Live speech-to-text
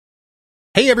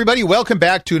Hey everybody, welcome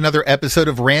back to another episode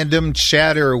of Random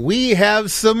Chatter. We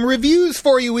have some reviews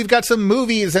for you. We've got some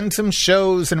movies and some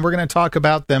shows, and we're going to talk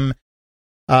about them.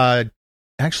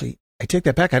 Actually, I take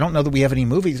that back. I don't know that we have any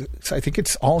movies. I think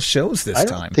it's all shows this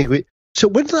time. So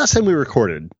when's the last time we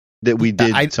recorded that we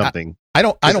did something? I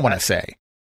don't want to say.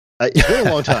 It's been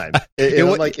a long time. I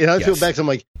feel yes. back, I'm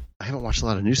like, I haven't watched a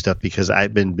lot of new stuff because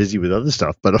I've been busy with other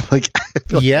stuff. But I'm like, I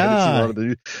feel like I haven't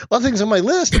seen a lot of things on my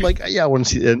list. I'm like, yeah, I want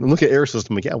to see. And look at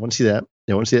Aeroslist. I'm like, yeah, I want to see that.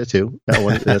 Yeah, I want to see that too.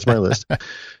 That's my list.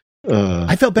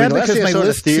 I felt bad because my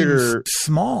list seems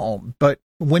small. But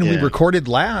when we recorded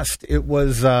last, it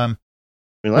was. Last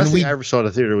thing I ever saw at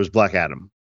a theater was Black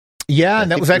Adam. Yeah, and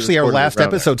that was actually our last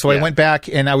episode. So I went back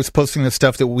and I was posting the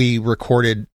stuff that we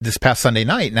recorded this past Sunday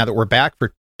night. Now that we're back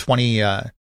for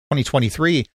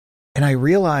 2023. And I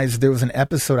realized there was an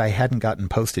episode I hadn't gotten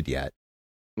posted yet.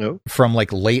 No. From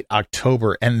like late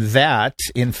October. And that,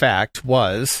 in fact,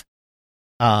 was,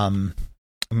 I'm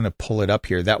going to pull it up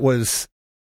here. That was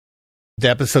the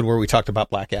episode where we talked about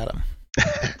Black Adam.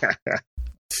 Let's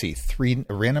see,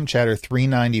 Random Chatter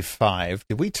 395.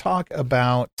 Did we talk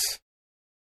about...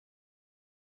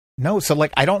 No, so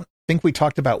like, I don't think we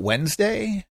talked about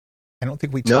Wednesday. I don't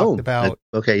think we talked about...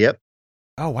 Okay, yep.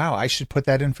 Oh, wow. I should put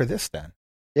that in for this then.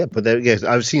 Yeah, but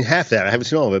I've seen half that. I haven't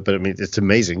seen all of it, but I mean, it's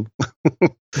amazing.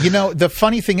 You know, the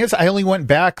funny thing is, I only went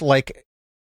back like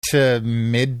to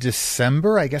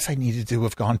mid-December. I guess I needed to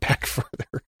have gone back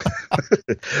further.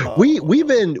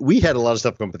 We had a lot of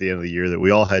stuff come up at the end of the year that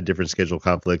we all had different schedule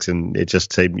conflicts, and it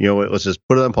just said, you know what, let's just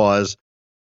put it on pause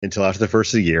until after the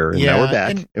first of the year, and now we're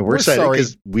back, and we're excited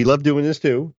because we love doing this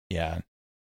too. Yeah,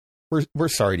 we're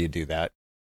sorry to do that.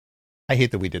 I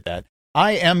hate that we did that.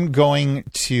 I am going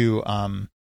to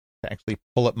actually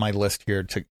pull up my list here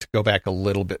to go back a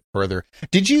little bit further.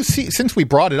 Did you see, since we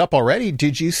brought it up already,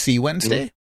 did you see Wednesday?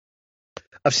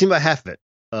 Mm-hmm. I've seen about half of it.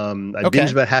 I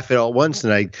binged about half of it all at once,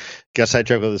 and I got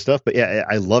sidetracked with other stuff. But yeah,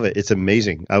 I love it. It's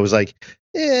amazing. I was like,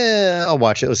 yeah, I'll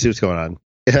watch it. Let's see what's going on.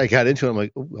 And I got into it. I'm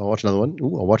like, I'll watch another one.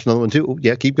 Ooh, I'll watch another one too. Ooh,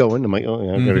 yeah, keep going. I'm like, oh,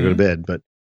 yeah, I'm going to go to bed. But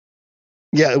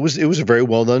yeah, it was a very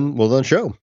well done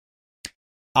show.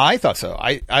 I thought so.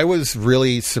 I was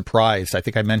really surprised. I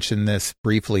think I mentioned this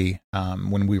briefly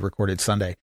when we recorded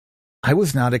Sunday. I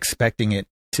was not expecting it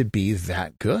to be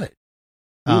that good.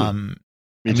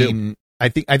 Me too. I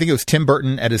think it was Tim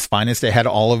Burton at his finest. It had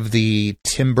all of the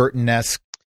Tim Burton-esque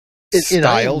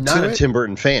style I'm not to a it. Tim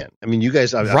Burton fan. I mean, you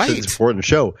guys, I've said this before in the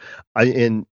show.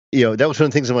 That was one of the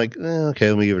things I'm like, okay,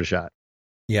 let me give it a shot.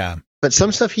 Yeah. But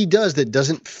some stuff he does that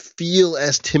doesn't feel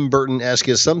as Tim Burton-esque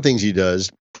as some things he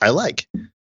does, I like.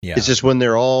 Yeah. It's just when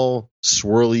they're all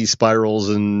swirly spirals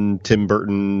and Tim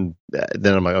Burton,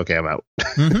 then I'm like, okay, I'm out.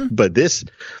 Mm-hmm. But this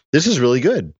is really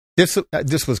good. This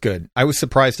was good. I was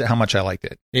surprised at how much I liked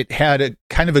it. It had a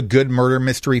kind of a good murder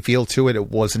mystery feel to it. It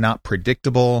was not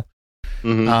predictable.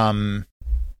 Mm-hmm.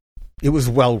 It was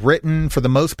well written for the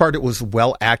most part. It was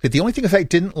well acted. The only thing is I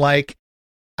didn't like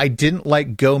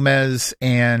Gomez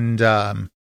and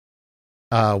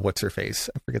what's her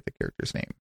face? I forget the character's name.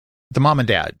 The mom and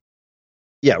dad.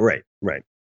 Yeah, right.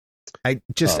 I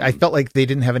felt like they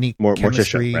didn't have any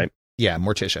chemistry. Morticia, right? Yeah,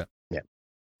 Morticia. Yeah.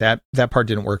 That part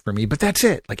didn't work for me, but that's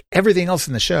it. Like everything else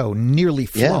in the show, nearly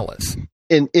flawless.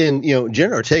 And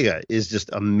Jenna Ortega is just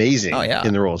amazing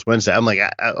in the roles. Wednesday, I'm like,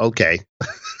 okay.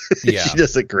 Yeah. She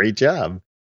does a great job.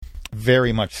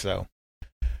 Very much so.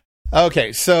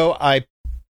 Okay, so I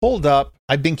pulled up,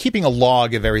 I've been keeping a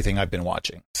log of everything I've been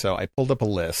watching. So I pulled up a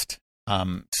list.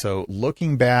 So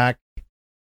looking back,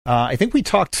 I think we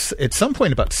talked at some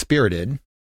point about Spirited.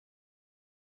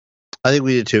 I think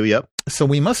we did too. Yep. So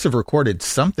we must have recorded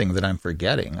something that I'm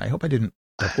forgetting. I hope I didn't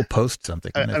post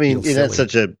something. I mean, that's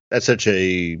such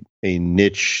a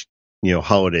niche,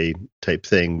 holiday type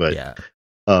thing. But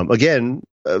again,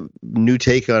 a new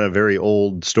take on a very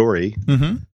old story.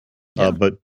 Mm-hmm. Yeah.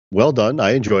 But well done.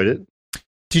 I enjoyed it.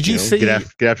 Did you see? Good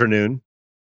afternoon.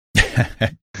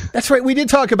 That's right. We did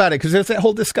talk about it because there's that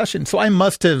whole discussion. So I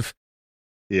must have.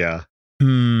 Yeah.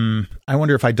 I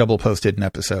wonder if I double posted an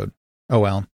episode. Oh,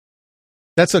 well.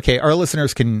 That's okay. Our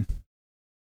listeners can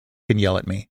yell at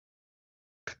me.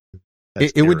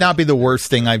 It would not be the worst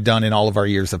thing I've done in all of our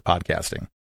years of podcasting.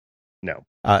 No.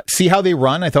 See How They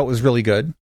Run, I thought was really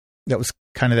good. That was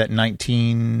kind of that I've not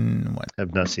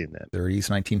seen that. 30s,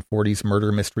 1940s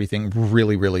murder mystery thing.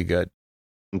 Really, really good.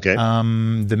 Okay.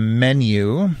 The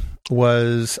Menu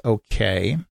was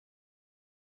okay.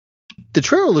 The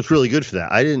trailer looked really good for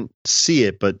that. I didn't see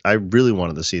it, but I really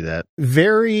wanted to see that.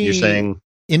 You're saying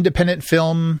independent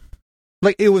film.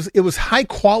 Like it was high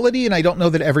quality, and I don't know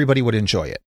that everybody would enjoy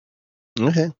it.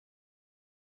 Okay.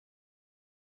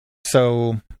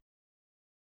 So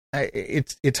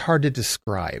it's hard to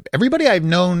describe. Everybody I've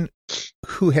known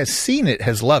who has seen it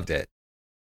has loved it,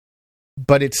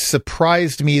 but it's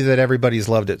surprised me that everybody's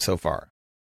loved it so far.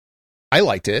 I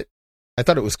liked it. I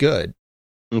thought it was good.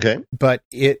 Okay. But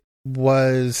it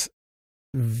was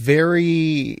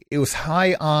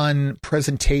high on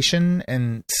presentation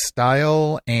and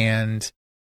style and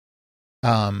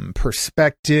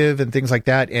perspective and things like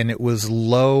that, and it was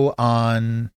low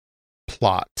on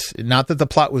plot. Not that the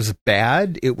plot was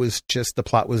bad, it was just the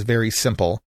plot was very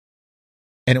simple,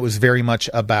 and it was very much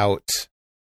about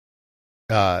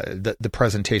the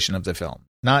presentation of the film,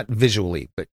 not visually,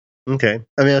 but okay.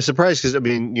 I mean, I was surprised because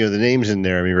the names in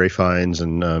there. I mean, Ray Fiennes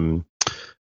and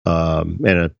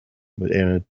Anna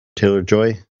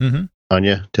Taylor-Joy,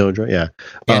 Anya Taylor-Joy, yeah.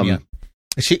 Anya.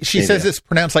 She says it's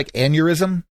pronounced like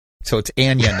aneurysm, so it's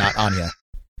Anya, not Anya.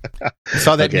 I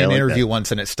saw that in an interview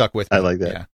once, and it stuck with me. I like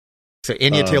that. Yeah. So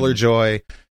Anya Taylor-Joy.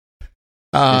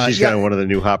 She's kind of one of the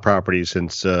new hot properties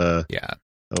since. And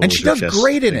she does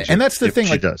great in it, and that's the thing.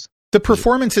 She does. The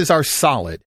performances are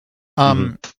solid,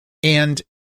 and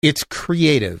it's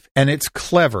creative and it's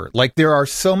clever. Like, there are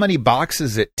so many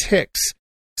boxes it ticks.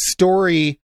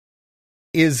 Story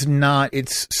is not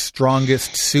its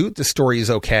strongest suit. The story is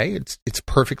okay. It's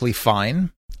perfectly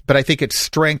fine. But I think its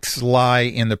strengths lie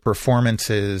in the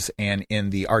performances and in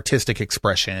the artistic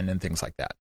expression and things like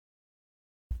that.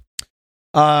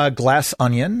 Glass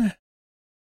Onion.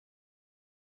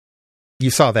 You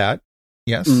saw that?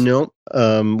 Yes. Nope.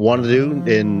 Wanted to,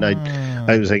 and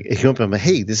I was like, I'm like,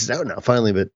 hey, this is out now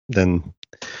finally. But then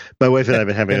my wife and I have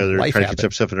been having other trying to catch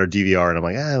up stuff in our DVR, and I'm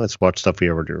like, let's watch stuff we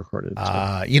already recorded.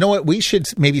 So. You know what? We should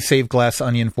maybe save Glass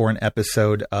Onion for an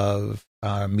episode of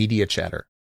Media Chatter.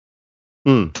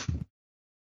 Yeah,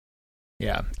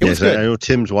 it was good. I know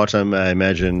Tim's watching. I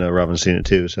imagine Robin's seen it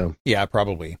too. So yeah,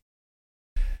 probably.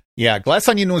 Yeah, Glass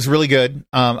Onion was really good.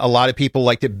 A lot of people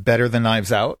liked it better than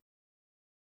Knives Out.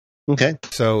 Okay,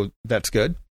 so that's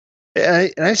good.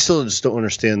 I still just don't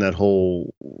understand that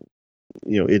whole.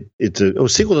 It's a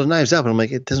sequel to Knives Out, but I'm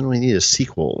like, it doesn't really need a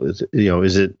sequel. Is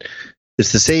it?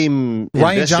 It's the same.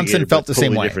 Rian Johnson felt the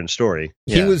same way. Different story.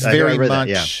 He was very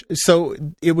much so.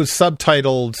 It was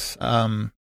subtitled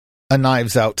 "A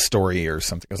Knives Out Story" or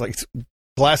something. It was like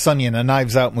Glass Onion, a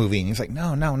Knives Out movie, and he's like,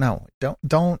 no,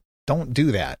 don't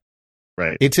do that.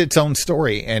 Right. It's its own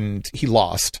story, and he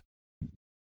lost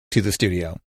to the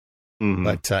studio. Mm-hmm.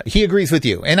 But he agrees with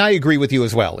you, and I agree with you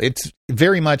as well. It's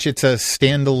very much it's a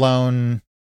standalone.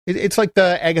 It's like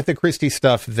the Agatha Christie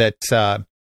stuff that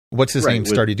what's his name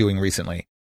started doing recently.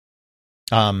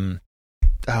 The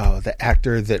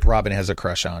actor that Robin has a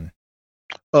crush on.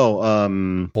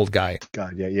 Old guy.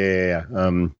 God, yeah.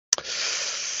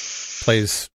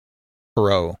 Plays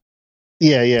Poirot.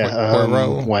 Yeah.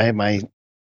 Poirot. Why am I?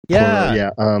 Yeah, Poirot, yeah.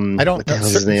 I don't know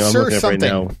his name. I'm looking up right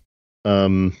now.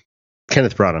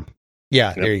 Kenneth Branagh.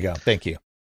 Yeah, there you go. Thank you.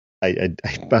 I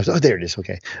was, there it is.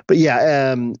 Okay, but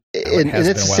yeah, and that's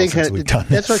the same kind of.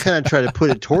 That's why I kind of try to put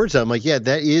it towards them. Like, yeah,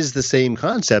 that is the same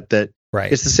concept. That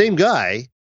it's the same guy.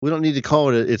 We don't need to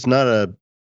call it. It's not a.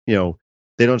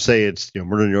 They don't say it's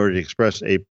Murder in the Orient Express,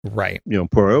 a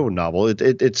Poirot novel.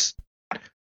 It's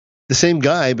the same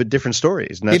guy but different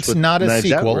stories. And that's it's not a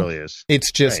sequel. Really is.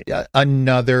 It's just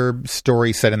another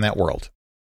story set in that world.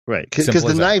 Right, because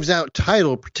the Knives Out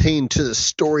title pertained to the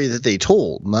story that they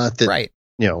told, not that. Right.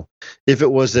 If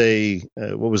it was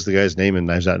what was the guy's name in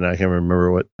Knives Out? Now I can't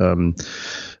remember what.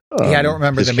 I don't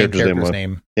remember the main character's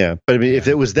name. Yeah, but I mean, if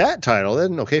it was that title,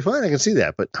 then okay, fine, I can see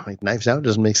that. But Knives Out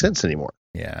doesn't make sense anymore.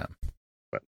 Yeah.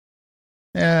 But.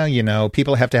 Yeah,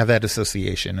 people have to have that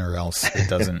association, or else it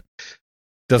doesn't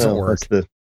work.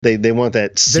 They want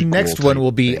that. The next one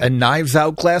will be a Knives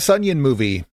Out Glass Onion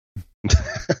movie.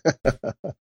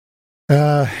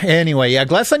 Anyway, yeah,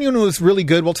 Glass Onion was really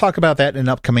good. We'll talk about that in an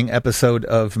upcoming episode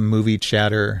of Movie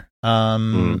Chatter.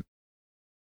 Give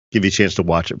you a chance to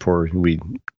watch it before we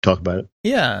talk about it.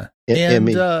 Yeah.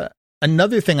 And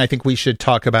another thing I think we should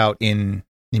talk about in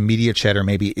Media Chatter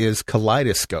maybe is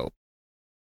Kaleidoscope.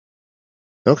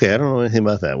 Okay, I don't know anything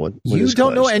about that one. You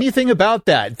don't know anything about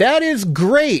that. That is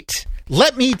great.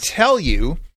 Let me tell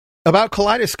you about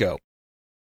Kaleidoscope.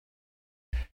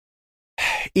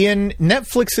 In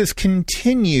Netflix's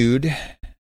continued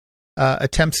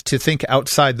attempts to think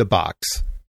outside the box,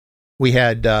 we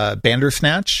had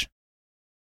Bandersnatch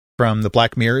from the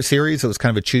Black Mirror series. It was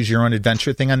kind of a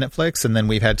choose-your-own-adventure thing on Netflix. And then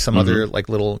we've had some other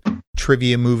little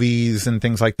trivia movies and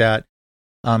things like that.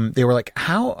 They were like,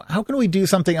 how can we do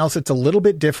something else that's a little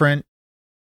bit different?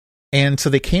 And so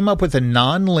they came up with a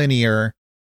non-linear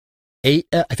 8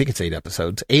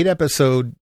 episode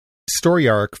story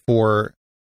arc for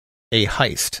a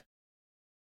heist.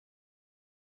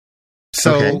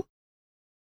 So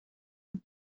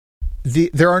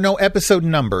there are no episode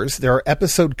numbers. There are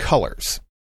episode colors.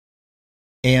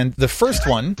 And the first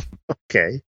one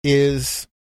is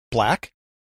black.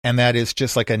 And that is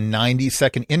just like a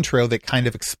 90-second intro that kind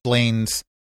of explains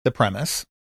the premise.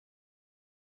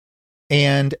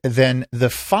 And then the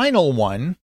final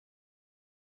one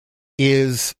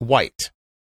is white.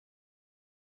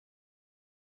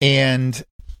 And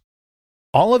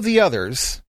all of the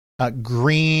others,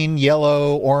 green,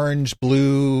 yellow, orange,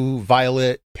 blue,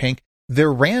 violet, pink,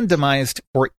 they're randomized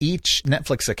for each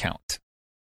Netflix account.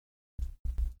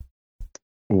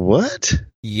 What?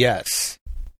 Yes.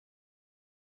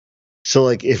 So,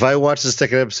 like, if I watch the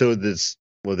second episode,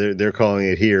 they're calling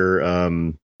it here,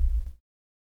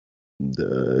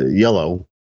 the Yellow,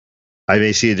 I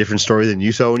may see a different story than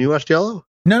you saw when you watched Yellow?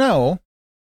 No.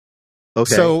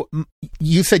 Okay. So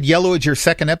you said Yellow is your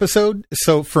second episode.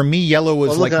 So for me, Yellow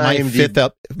was like my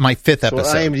fifth episode.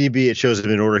 So on IMDb, it shows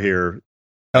them in order here.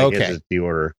 Okay. The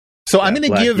order. So I'm going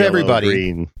to give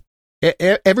everybody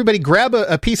grab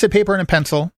a piece of paper and a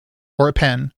pencil or a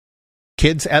pen.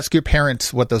 Kids, ask your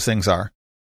parents what those things are.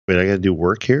 Wait, I got to do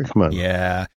work here? Come on.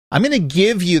 Yeah. I'm going to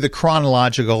give you the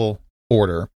chronological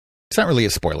order. It's not really a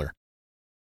spoiler.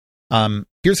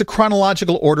 Here's a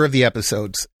chronological order of the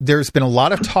episodes. There's been a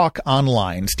lot of talk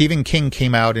online. Stephen King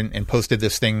came out and posted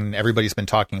this thing, and everybody's been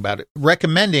talking about it,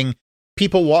 recommending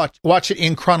people watch it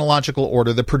in chronological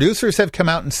order. The producers have come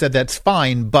out and said that's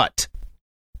fine, but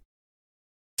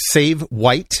save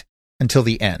White until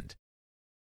the end.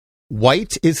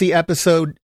 White is the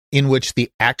episode in which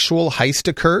the actual heist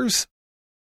occurs,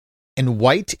 and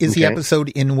White is the episode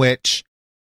in which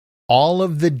all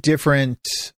of the different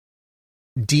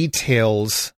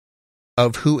details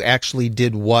of who actually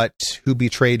did what, who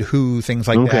betrayed who, things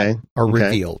like that are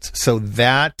revealed. So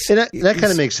that kind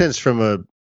of makes sense from a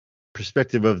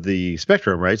perspective of the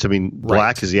spectrum, right? So I mean,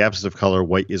 black is the absence of color,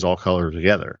 white is all color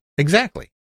together.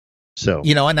 Exactly. So,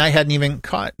 and I hadn't even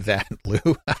caught that,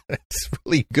 Lou. It's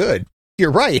really good.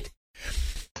 You're right.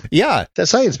 Yeah.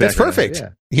 That's science. That's perfect.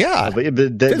 Yeah.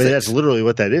 But that's literally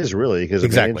what that is, really, because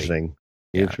it's interesting.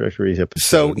 Yeah.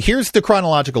 So here's the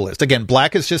chronological list. Again,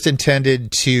 black is just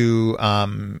intended to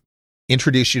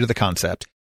introduce you to the concept.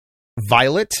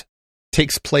 Violet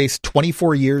takes place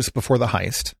 24 years before the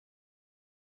heist.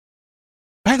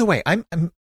 By the way, I'm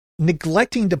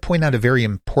neglecting to point out a very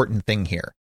important thing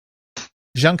here.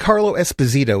 Giancarlo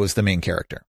Esposito is the main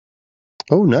character.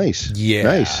 Oh, nice. Yeah.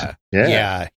 Nice.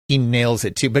 Yeah. He nails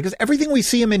it too, because everything we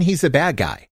see him in, he's the bad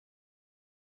guy.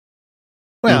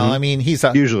 Well, I mean, he's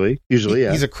usually,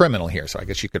 he's a criminal here, so I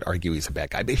guess you could argue he's a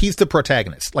bad guy, but he's the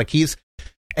protagonist.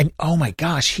 And oh my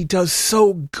gosh, he does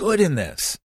so good in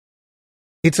this.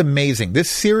 It's amazing. This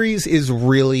series is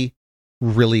really,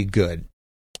 really good.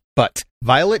 But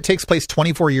Violet takes place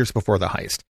 24 years before the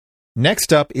heist.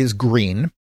 Next up is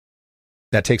Green.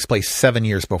 That takes place 7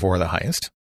 years before the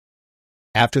heist.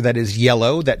 After that is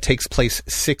Yellow. That takes place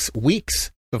 6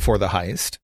 weeks before the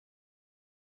heist.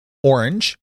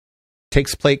 Orange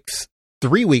takes place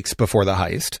 3 weeks before the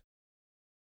heist.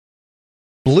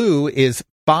 Blue is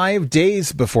 5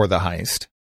 days before the heist.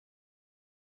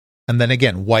 And then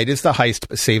again, white is the heist,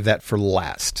 but save that for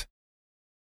last.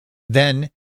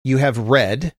 Then you have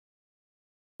red,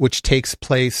 which takes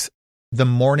place the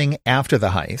morning after the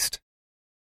heist.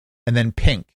 And then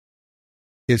pink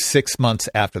is 6 months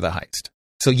after the heist.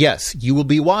 So yes, you will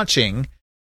be watching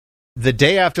the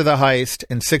day after the heist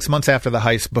and 6 months after the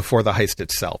heist before the heist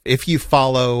itself, if you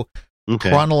follow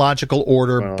chronological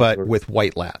order, but with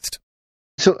white last.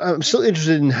 So I'm still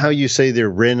interested in how you say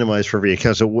they're randomized for every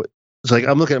account. So it's like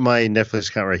I'm looking at my Netflix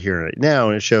account right here right now,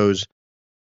 and it shows,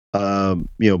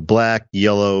 black,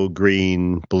 yellow,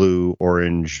 green, blue,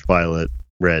 orange, violet,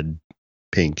 red,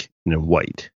 pink, and then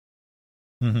white.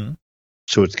 Mm-hmm.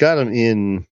 So it's got them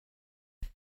in.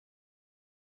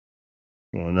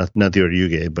 Well, not the order you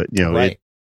gave, but right.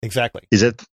 Exactly. Is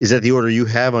that the order you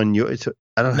have on your?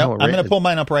 I don't know. I'm going to pull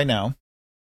mine up right now.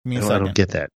 Give me a second. I don't get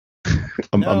that.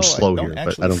 I'm slow here,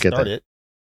 but I don't get that.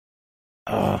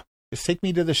 Just take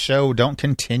me to the show. Don't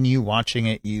continue watching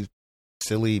it, you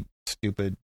silly,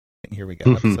 stupid. Here we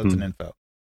go. Episodes and info.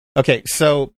 Okay,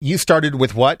 so you started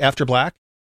with what after black?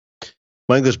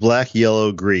 Mine goes black,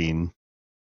 yellow, green,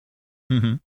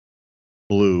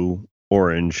 blue,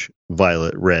 orange,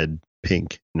 violet, red,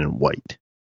 pink, and then white.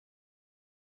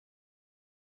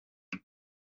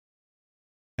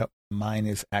 Yep, mine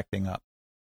is acting up.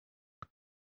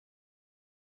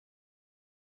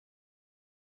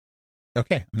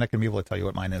 Okay, I'm not going to be able to tell you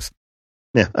what mine is.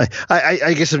 Yeah,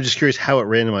 I guess I'm just curious how it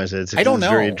randomizes it. I don't know.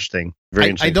 Very interesting. Very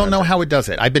interesting. I don't know how it does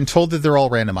it. I've been told that they're all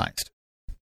randomized.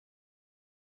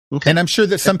 Okay. And I'm sure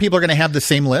that some people are going to have the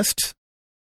same list.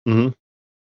 Mm-hmm.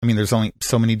 I mean, there's only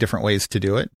so many different ways to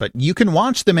do it, but you can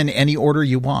watch them in any order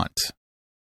you want.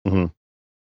 Mm-hmm.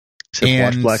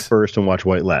 Except watch Black first and watch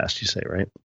White last, you say, right?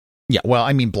 Yeah, well,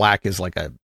 I mean, Black is like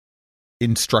a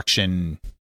instruction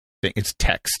thing. It's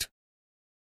text.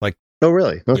 Like, oh,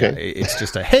 really? Okay. Yeah, it's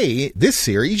just hey, this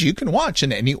series you can watch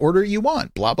in any order you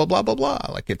want. Blah blah blah blah blah.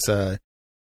 Like it's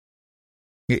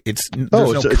it's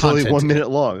only 1 minute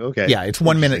long. Okay. Yeah, it's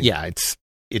 1 minute. Yeah,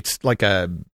 it's like a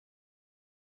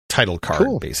title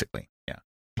card, basically. Yeah,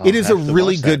 it is a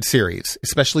really good series,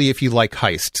 especially if you like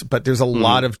heists. But there's a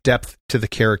lot of depth to the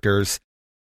characters.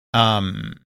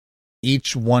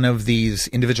 Each one of these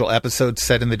individual episodes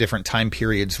set in the different time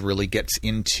periods really gets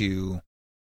into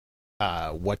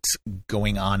what's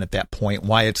going on at that point,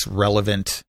 why it's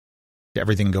relevant to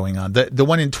everything going on. The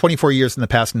one in 24 years in the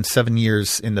past and 7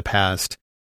 years in the past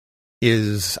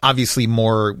is obviously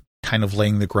more kind of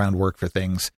laying the groundwork for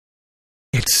things.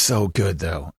 It's so good,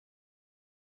 though.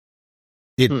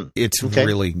 It's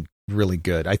really, really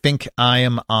good. I think I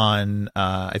am on,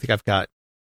 I think I've got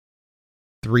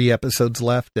 3 episodes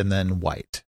left and then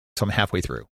White. So I'm halfway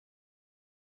through.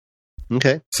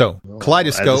 Okay. So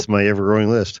Kaleidoscope. That's my ever-growing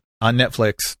list. On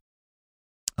Netflix.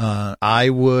 I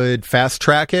would fast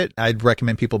track it. I'd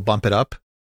recommend people bump it up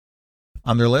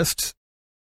on their lists.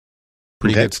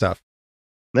 Pretty good stuff.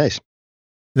 Nice.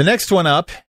 The next one up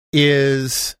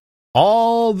is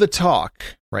All the Talk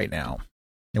right now.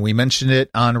 And we mentioned it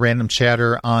on Random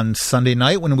Chatter on Sunday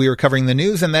night when we were covering the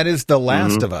news, and that is The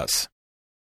Last of Us.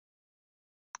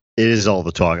 It is all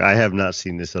the talk. I have not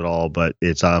seen this at all, but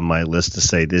it's on my list to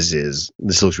say this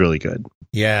looks really good.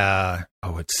 Yeah.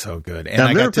 Oh, it's so good. And now,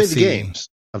 I've never played the games.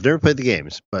 I've never played the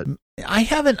games, but I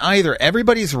haven't either.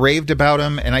 Everybody's raved about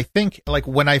them, and I think like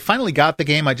when I finally got the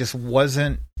game, I just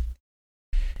wasn't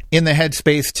in the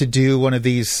headspace to do one of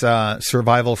these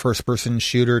survival first-person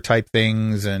shooter type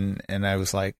things, and I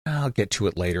was like, I'll get to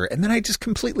it later, and then I just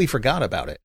completely forgot about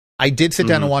it. I did sit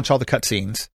down and watch all the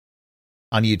cutscenes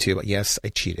on YouTube. Yes, I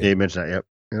cheated. Yeah, you mentioned that.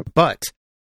 Yep. But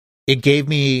it gave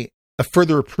me a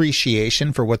further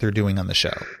appreciation for what they're doing on the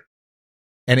show.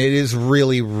 And it is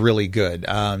really, really good.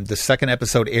 The second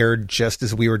episode aired just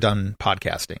as we were done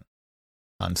podcasting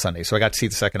on Sunday. So I got to see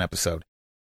the second episode.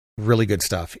 Really good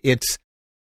stuff. It's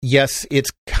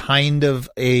kind of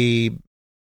they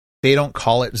don't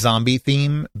call it zombie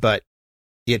theme, but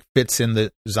it fits in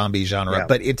the zombie genre. Yeah.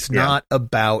 But it's not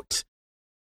about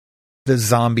the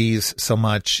zombies so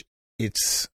much.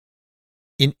 It's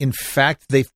in fact,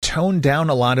 they've toned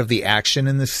down a lot of the action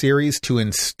in this series to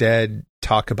instead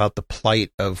talk about the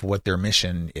plight of what their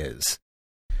mission is.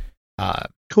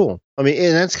 Cool. I mean,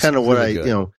 and that's kind of what really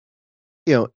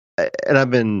and I've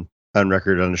been on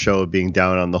record on the show of being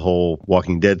down on the whole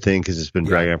Walking Dead thing because it's been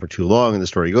dragging on for too long and the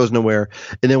story goes nowhere.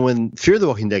 And then when Fear the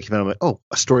Walking Dead came out, I'm like, oh,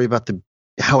 a story about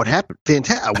how it happened.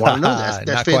 Fantastic. I want to know that.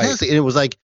 That's fantastic. Quite. And it was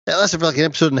like, it lasted for like an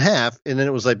episode and a half, and then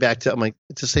it was like back to, I'm like,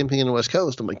 it's the same thing in the West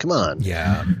Coast. I'm like, come on.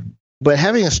 Yeah. But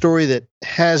having a story that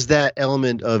has that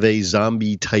element of a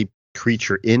zombie type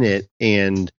creature in it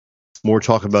and more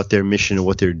talk about their mission and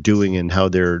what they're doing and how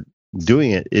they're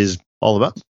doing it is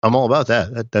I'm all about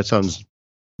that. That sounds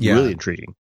really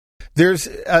intriguing. There's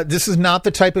this is not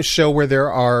the type of show where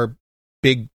there are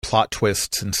big plot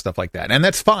twists and stuff like that. And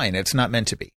that's fine. It's not meant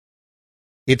to be.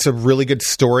 It's a really good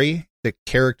story. The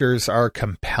characters are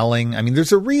compelling. I mean,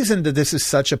 there's a reason that this is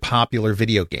such a popular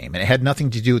video game, and it had nothing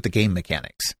to do with the game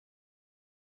mechanics.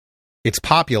 It's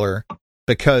popular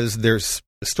because there's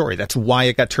a story. That's why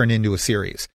it got turned into a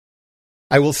series.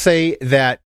 I will say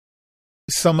that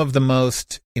some of the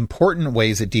most important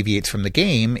ways it deviates from the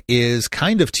game is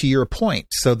kind of to your point.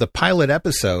 So the pilot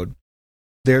episode,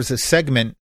 there's a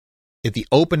segment at the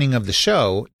opening of the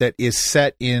show that is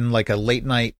set in like a late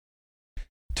night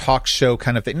talk show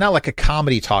kind of thing, not like a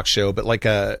comedy talk show, but like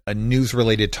a news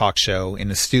related talk show in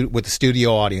with a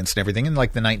studio audience and everything in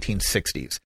like the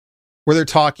 1960s, where they're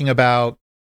talking about,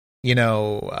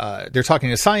 they're talking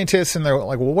to scientists and they're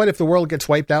like, well, what if the world gets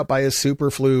wiped out by a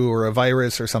super flu or a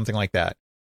virus or something like that?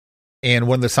 And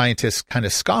one of the scientists kind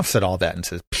of scoffs at all that and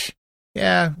says,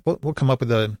 yeah, we'll come up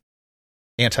with an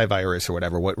antivirus or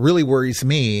whatever. What really worries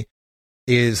me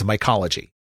is mycology,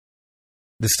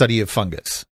 the study of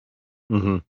fungus.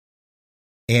 Mm-hmm.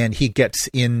 And he gets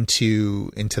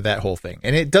into that whole thing.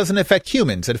 And it doesn't affect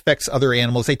humans. It affects other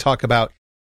animals. They talk about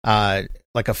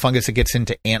like a fungus that gets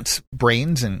into ants'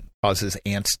 brains and causes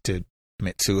ants to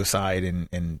commit suicide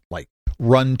and like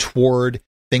run toward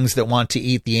things that want to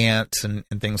eat the ants and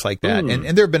things like that.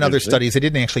 And there have been other studies. They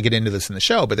didn't actually get into this in the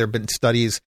show, but there have been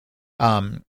studies,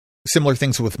 similar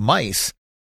things with mice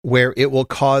where it will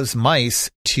cause mice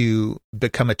to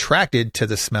become attracted to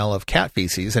the smell of cat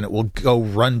feces, and it will go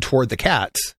run toward the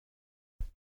cats.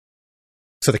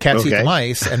 So the cats eat the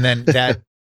mice, and then that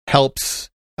helps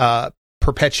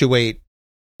perpetuate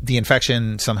the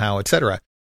infection somehow, etc.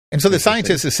 And so the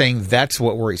scientist is saying that's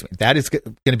what worries me. That is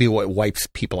going to be what wipes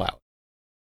people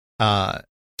out.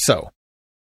 So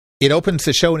it opens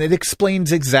the show and it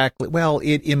explains exactly, well,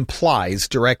 it implies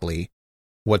directly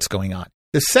what's going on.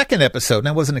 The second episode, and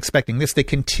I wasn't expecting this, they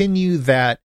continue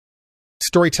that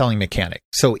storytelling mechanic.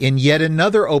 So in yet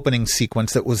another opening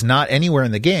sequence that was not anywhere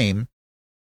in the game,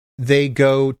 they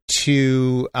go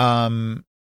to,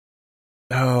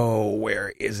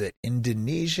 where is it?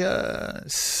 Indonesia?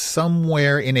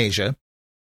 Somewhere in Asia,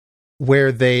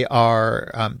 where they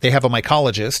are, they have a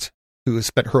mycologist who has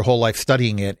spent her whole life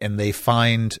studying it, and they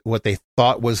find what they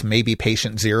thought was maybe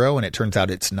patient zero, and it turns out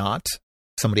it's not.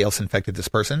 Somebody else infected this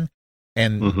person.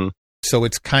 And so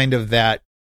it's kind of that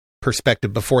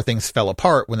perspective before things fell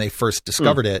apart when they first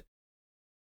discovered it.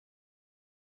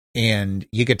 And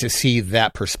you get to see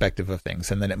that perspective of things.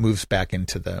 And then it moves back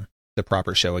into the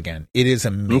proper show again. It is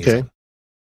amazing.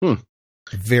 Okay.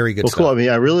 Very good stuff. Cool. I mean,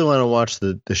 I really want to watch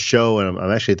the show, and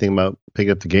I'm actually thinking about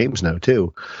picking up the games now,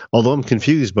 too. Although I'm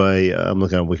confused by, I'm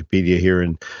looking on Wikipedia here,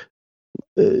 and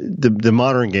the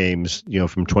modern games,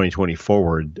 from 2020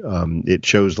 forward, it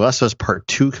shows Last of Us Part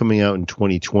 2 coming out in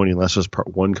 2020, Last of Us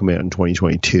Part 1 coming out in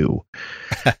 2022.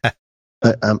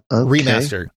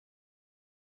 Remastered.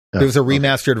 There was a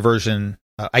remastered version.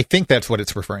 I think that's what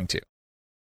it's referring to.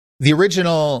 The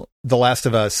original The Last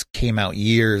of Us came out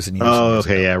years and years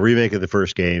ago. Yeah. Remake of the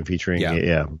first game featuring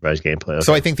revised gameplay. Okay.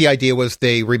 So I think the idea was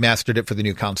they remastered it for the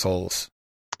new consoles.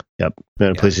 Yep.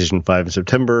 And PlayStation 5 in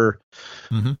September.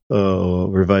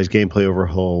 Revised gameplay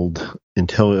overhauled,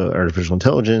 artificial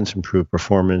intelligence, improved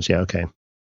performance. Yeah, okay.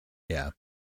 Yeah.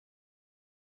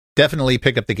 Definitely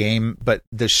pick up the game, but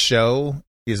the show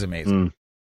is amazing.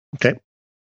 Okay.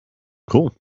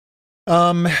 Cool.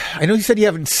 I know you said you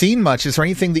haven't seen much. Is there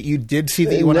anything that you did see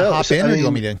that you want to hop in, or do you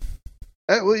want me to?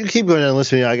 Well, you keep going down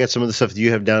listening. I got some of the stuff that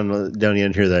you have down the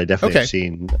end here that I definitely have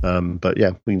seen. But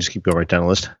yeah, we can just keep going right down the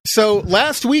list. So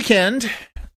last weekend,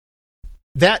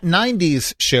 That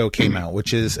 90s Show came out,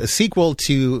 which is a sequel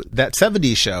to That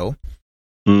 70s Show,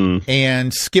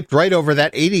 and skipped right over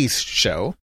That 80s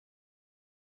Show.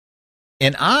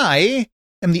 And I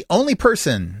am the only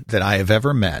person that I have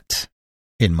ever met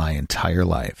in my entire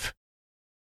life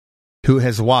who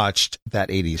has watched That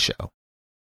 80s Show.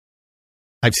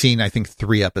 I've seen, I think,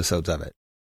 3 episodes of it.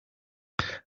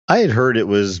 I had heard it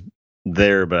was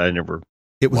there, but I never.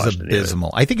 It was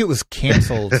abysmal. I think it was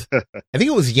canceled. I think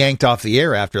it was yanked off the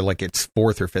air after like its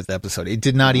 4th or 5th episode. It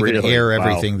did not even air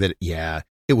everything that. Yeah,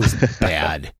 it was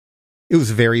bad. It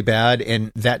was very bad.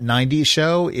 And That 90s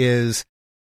Show is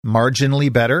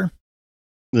marginally better.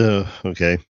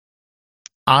 Okay.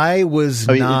 I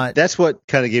mean, that's what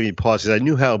kind of gave me pause, because I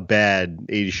knew how bad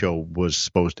 80 Show was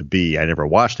supposed to be. I never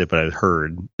watched it, but I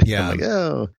heard. Yeah. I'm like,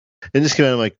 oh. And this came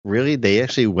out, I'm like, really? They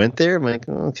actually went there? I'm like,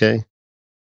 oh, okay.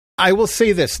 I will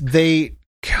say this. They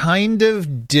kind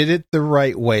of did it the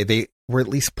right way. They were at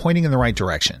least pointing in the right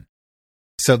direction.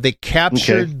 So they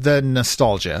captured the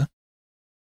nostalgia.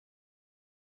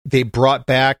 They brought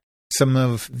back some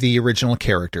of the original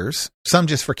characters, some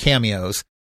just for cameos.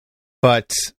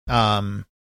 But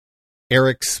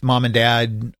Eric's mom and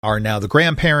dad are now the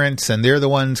grandparents, and they're the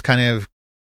ones kind of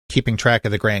keeping track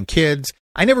of the grandkids.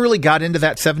 I never really got into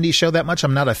That 70s Show that much.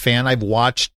 I'm not a fan. I've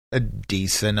watched a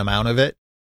decent amount of it.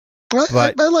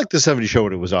 But I liked the 70s Show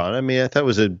when it was on. I mean, I thought it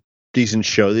was a decent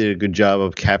show. They did a good job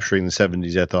of capturing the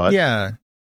 70s, I thought. Yeah.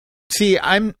 See,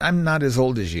 I'm not as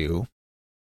old as you,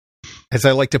 as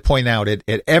I like to point out at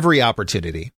every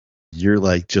opportunity. You're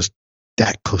like just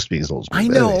that close to being as old as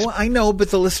me. I know, but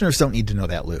the listeners don't need to know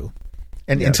that, Lou.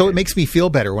 And so it makes me feel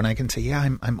better when I can say, yeah,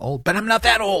 I'm old, but I'm not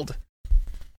that old.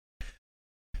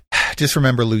 Just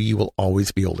remember, Lou, you will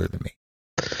always be older than me.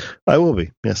 I will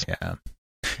be, yes. Yeah.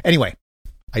 Anyway,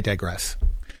 I digress.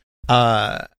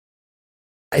 I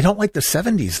don't like the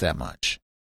 70s that much.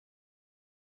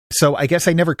 So I guess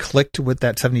I never clicked with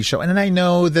That 70s Show. And I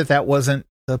know that wasn't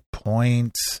the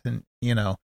point. And,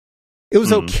 it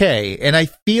was okay. And I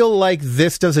feel like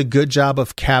this does a good job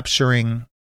of capturing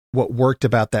what worked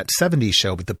about That 70s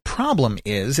Show. But the problem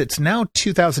is it's now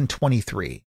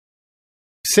 2023.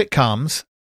 Sitcoms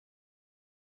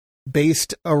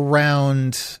based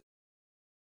around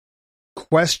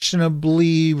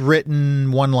questionably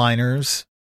written one-liners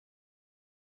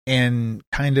and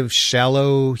kind of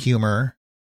shallow humor.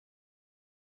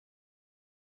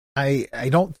 I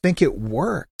don't think it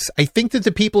works. I think that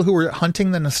the people who are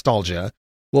hunting the nostalgia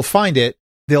will find it.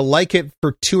 they'll like it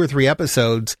for 2 or 3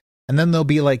 episodes, and then they'll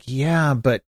be like, yeah,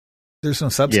 but there's no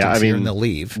substance here, and they'll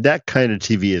leave. That kind of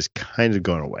TV is kind of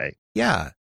gone away.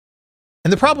 Yeah.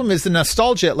 And the problem is the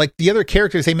nostalgia, like the other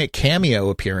characters, they make cameo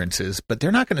appearances, but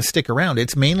they're not going to stick around.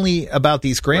 It's mainly about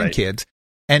these grandkids. Right.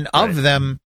 And of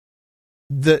them,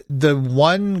 the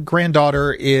one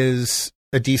granddaughter is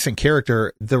a decent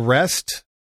character. The rest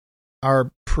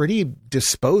are pretty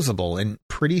disposable and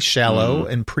pretty shallow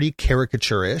and pretty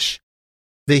caricature-ish.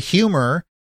 The humor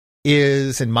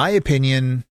is, in my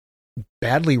opinion,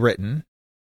 badly written.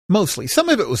 Mostly. Some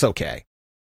of it was okay,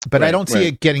 but I don't see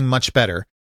it getting much better.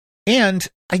 And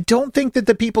I don't think that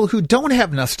the people who don't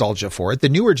have nostalgia for it, the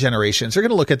newer generations, are going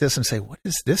to look at this and say, what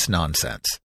is this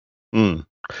nonsense?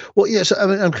 Well, yes. I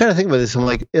mean, I'm kind of thinking about this. I'm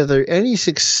like, are there any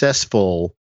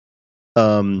successful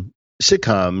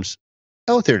sitcoms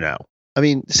out there now? I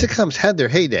mean, sitcoms had their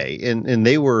heyday, and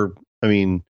they were, I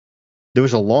mean, there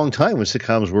was a long time when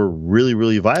sitcoms were really,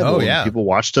 really viable. Oh, yeah. And people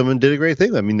watched them and did a great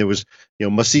thing. I mean, there was,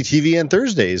 must-see TV on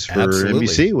Thursdays for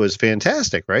NBC was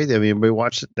fantastic, right? I mean, we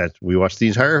watched the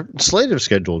entire slate of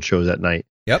scheduled shows that night.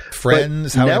 Yep.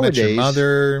 Friends, How I Met Your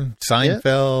Mother,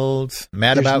 Seinfeld,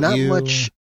 Mad About You. There's not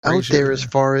much out there as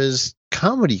far as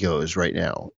comedy goes right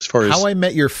now. As far as How I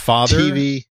Met Your Father,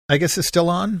 TV, I guess, is still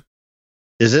on.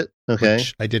 Is it? Okay.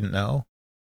 Which I didn't know.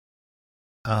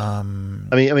 I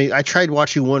mean, I tried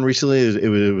watching one recently.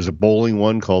 It was a bowling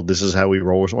one called "This Is How We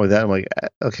Roll" or something like that. I'm like,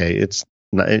 okay, it's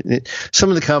not. Some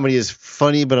of the comedy is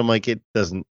funny, but I'm like, it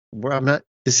doesn't. I'm not.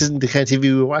 This isn't the kind of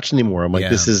TV we watch anymore. I'm like,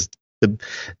 this is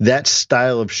that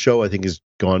style of show. I think has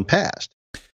gone past.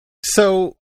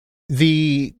 So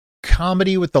the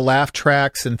comedy with the laugh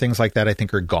tracks and things like that, I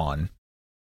think, are gone.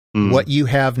 What you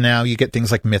have now, you get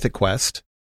things like Mythic Quest.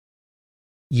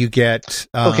 You get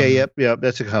okay, yep,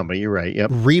 that's a comedy. You're right. Yep.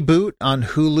 Reboot on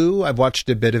Hulu. I've watched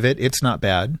a bit of it. It's not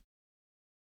bad.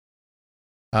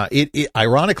 It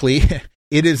ironically,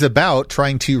 it is about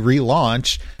trying to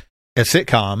relaunch a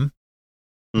sitcom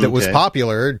that was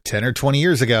popular 10 or 20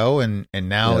 years ago, and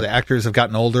now the actors have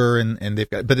gotten older and they've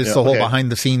got. But it's the whole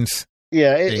behind the scenes.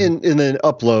 Yeah, and then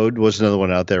Upload was another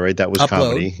one out there, right? That was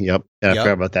comedy. Yep, and I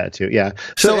forgot about that too. Yeah,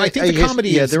 so I think the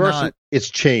comedy is not. It's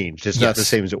changed. It's not the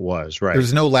same as it was, right?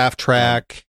 There's no laugh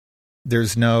track.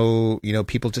 There's no,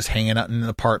 people just hanging out in an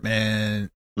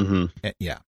apartment.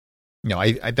 Yeah,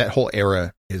 that whole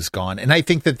era is gone, and I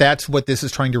think that that's what this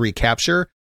is trying to recapture.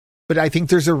 But I think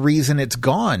there's a reason it's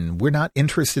gone. We're not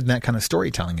interested in that kind of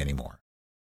storytelling anymore.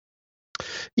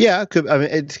 Yeah, I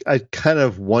mean, I kind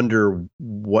of wonder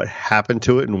what happened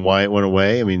to it and why it went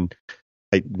away. I mean,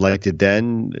 I liked it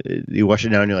then. You watch it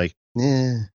now and you're like,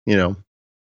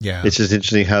 Yeah. It's just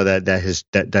interesting how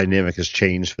that dynamic has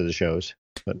changed for the shows.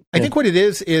 But I think what it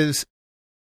is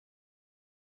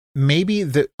maybe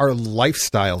that our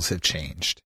lifestyles have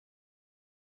changed.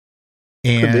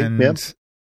 And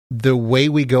the way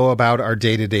we go about our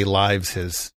day-to-day lives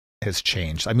has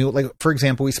changed. I mean, like, for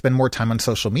example, we spend more time on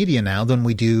social media now than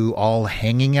we do all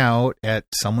hanging out at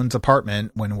someone's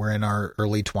apartment when we're in our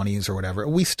early 20s or whatever.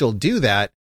 We still do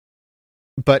that.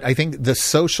 But I think the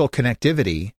social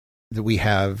connectivity that we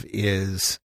have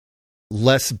is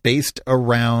less based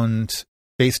around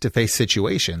face-to-face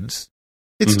situations.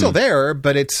 It's still there,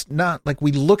 but it's not like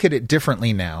we look at it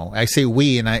differently now. I say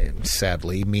we, and I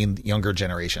sadly mean younger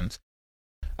generations.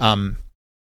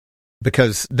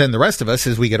 Because then the rest of us,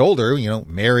 as we get older,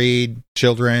 married,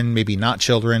 children, maybe not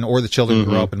children, or the children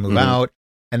grow up and move out.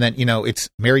 And then, it's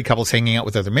married couples hanging out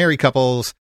with other married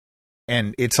couples.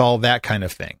 And it's all that kind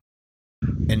of thing.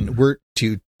 And we're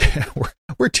too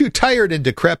tired and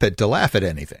decrepit to laugh at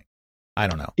anything. I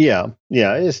don't know. Yeah,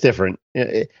 it's different.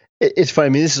 It's fine. I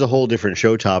mean, this is a whole different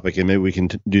show topic, and maybe we can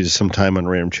do this sometime on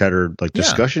Random Chatter, like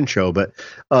discussion show. But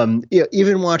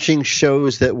even watching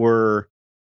shows that were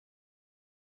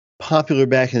popular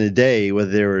back in the day,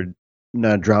 whether they were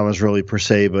not dramas really per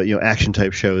se, but action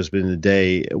type shows, but in the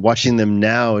day, watching them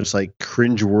now, it's like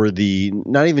cringeworthy.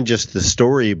 Not even just the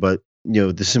story, but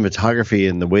the cinematography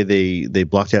and the way they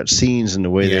blocked out scenes and the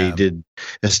way they did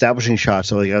establishing shots.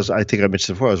 So like I think I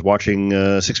mentioned before, I was watching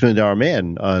 $6 Million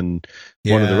Man on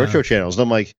one of the retro channels, and I'm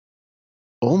like,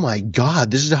 oh my God,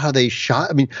 this is how they shot.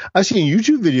 I mean, I've seen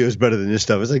YouTube videos better than this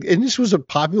stuff. It's like, and this was a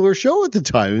popular show at the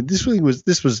time. This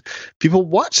was people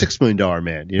watch $6 Million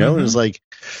Man, and it's like,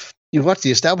 you watch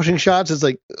the establishing shots. It's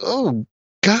like, oh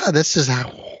God, that's just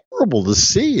horrible to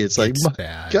see. It's like, my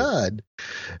bad. God.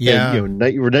 Yeah. And,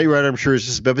 Night Rider, I'm sure is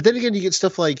just bad. But then again, you get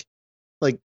stuff like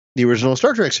the original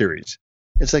Star Trek series.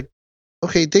 It's like,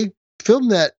 okay, they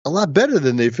filmed that a lot better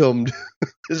than they filmed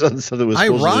this other stuff that was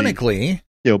ironically,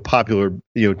 popular,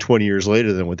 20 years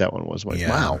later than what that one was. Like,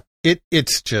 wow.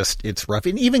 It's rough.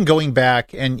 And even going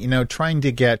back and, trying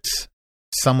to get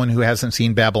someone who hasn't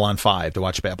seen Babylon 5 to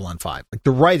watch Babylon 5. Like,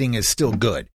 the writing is still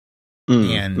good.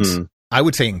 And I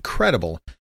would say incredible.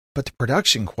 But the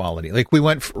production quality, like, we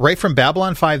went right from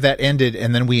Babylon 5 that ended,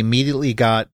 and then we immediately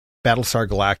got Battlestar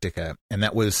Galactica. And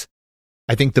that was,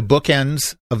 I think, the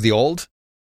bookends of the old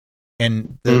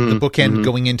and the bookend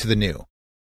going into the new,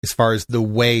 as far as the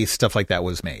way stuff like that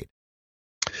was made.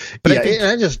 But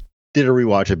I just did a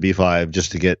rewatch of B5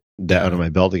 just to get that under my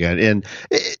belt again. And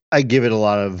I give it a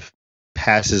lot of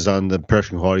passes on the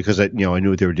production quality because I knew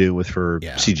what they were doing for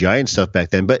CGI and stuff back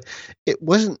then, but it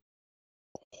wasn't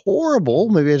horrible.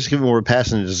 Maybe I just give it more a pass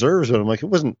than it deserves, but I'm like, it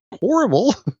wasn't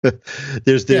horrible.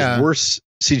 there's worse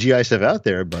CGI stuff out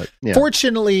there, but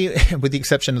fortunately, with the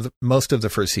exception of most of the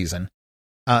first season,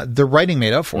 the writing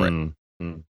made up for it.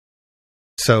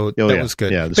 So that was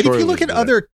good. Yeah, but if you look at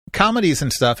other comedies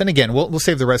and stuff, and again, we'll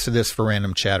save the rest of this for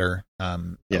random chatter,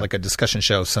 like a discussion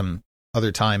show some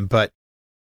other time, but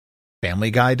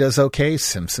Family Guy does okay,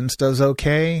 Simpsons does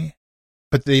okay,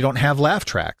 but they don't have laugh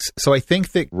tracks. So I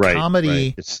think that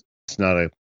comedy... It's not a...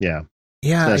 Yeah.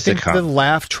 Yeah, I think the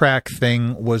laugh track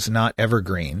thing was not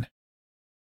evergreen.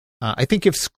 I think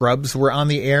if Scrubs were on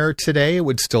the air today, it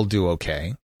would still do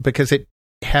okay, because it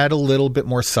had a little bit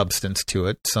more substance to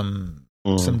it, some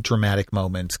dramatic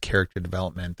moments, character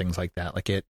development, things like that. Like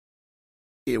it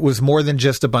was more than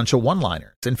just a bunch of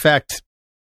one-liners. In fact,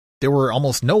 there were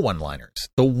almost no one-liners.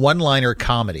 The one-liner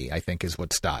comedy, I think, is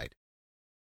what's died.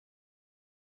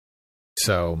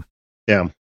 So, yeah,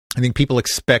 I think people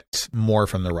expect more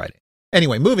from the writing.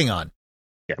 Anyway, moving on.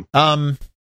 Yeah.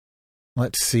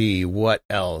 Let's see what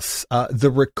else.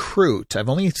 The Recruit. I've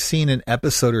only seen an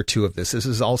episode or two of this. This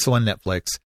is also on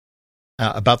Netflix.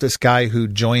 About this guy who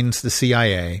joins the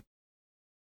CIA.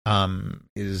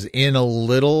 Is in a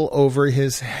little over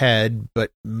his head,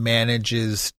 but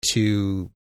manages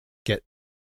to get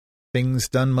things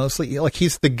done mostly. Like,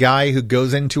 he's the guy who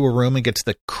goes into a room and gets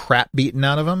the crap beaten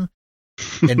out of him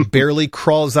and barely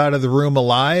crawls out of the room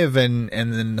alive, and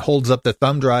then holds up the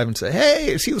thumb drive and says,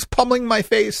 "Hey, as he was pummeling my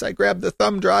face, I grabbed the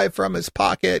thumb drive from his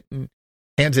pocket," and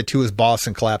hands it to his boss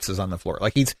and collapses on the floor.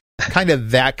 Like, he's kind of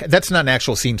that's not an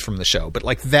actual scene from the show, but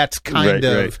like, that's kind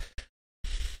of,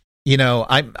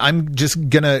 I'm just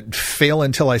gonna fail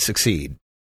until I succeed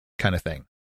kind of thing.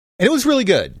 And it was really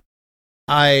good.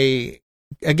 I,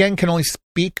 again, can only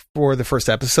speak for the first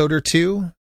episode or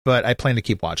two, but I plan to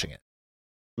keep watching it.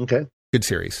 Okay. Good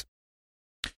series.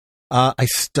 I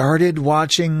started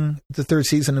watching the third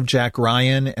season of Jack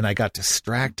Ryan, and I got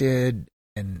distracted,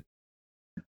 and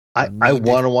I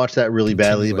want to watch that really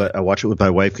badly, but I watch it with my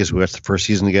wife because we watched the first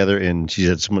season together, and she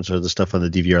had so much of the stuff on the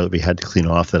DVR that we had to clean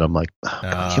off that I'm like,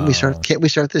 can't we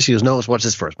start this? She goes, no, let's watch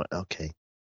this first. I'm like, okay.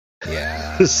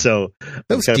 Yeah. So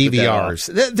those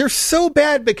DVRs, they're so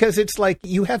bad because it's like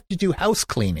you have to do house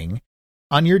cleaning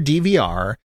on your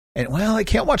DVR. And, well, I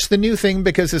can't watch the new thing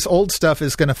because this old stuff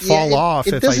is going to fall off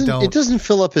if I don't. It doesn't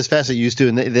fill up as fast as it used to,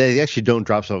 and they actually don't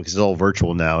drop stuff because it's all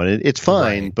virtual now, and it's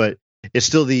fine, but it's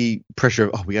still the pressure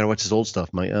of, we got to watch this old stuff.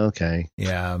 I'm like, okay.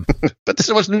 Yeah. But there's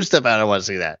so much new stuff out. I don't want to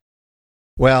see that.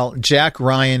 Well, Jack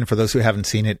Ryan, for those who haven't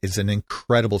seen it, is an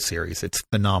incredible series. It's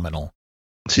phenomenal.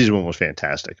 Season 1 was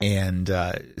fantastic. And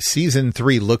season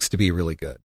 3 looks to be really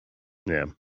good. Yeah.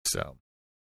 So.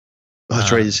 Oh,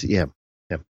 that's right. Yeah.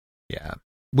 Yeah.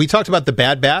 We talked about The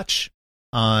Bad Batch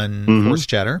on Force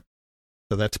Chatter,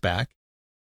 so that's back.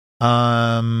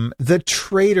 The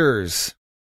Traitors.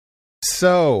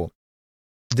 So,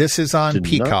 this is on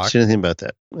Peacock. Not see anything about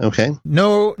that. Okay.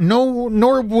 No,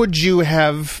 nor would you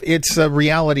have. It's a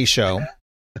reality show.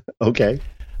 Okay.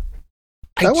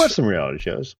 I watch some reality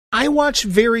shows. I watch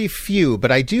very few, but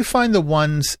I do find the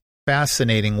ones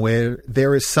fascinating where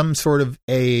there is some sort of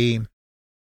a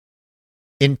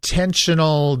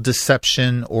intentional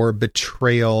deception or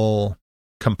betrayal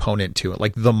component to it,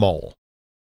 like The Mole.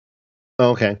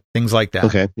 Okay. Things like that.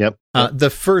 Okay. Yep. The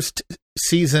first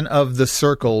season of The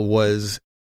Circle was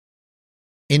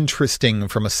interesting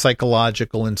from a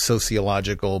psychological and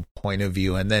sociological point of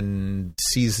view, and then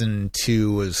season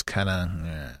 2 was kind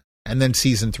of, and then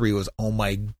season 3 was, oh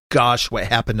my gosh, what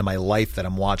happened to my life that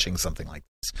I'm watching something like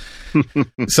this?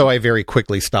 So I very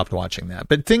quickly stopped watching that.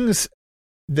 But things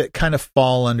that kind of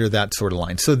fall under that sort of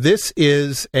line. So this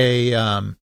is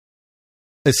a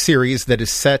series that is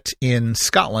set in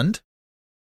Scotland.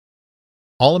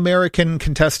 All American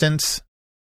contestants.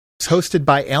 It's hosted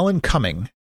by Alan Cumming,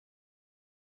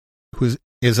 who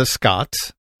is a Scot.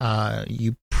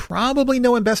 You probably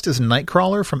know him best as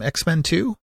Nightcrawler from X-Men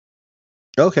 2.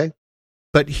 Okay.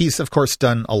 But he's, of course,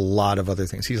 done a lot of other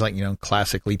things. He's like,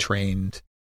 classically trained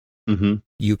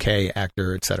UK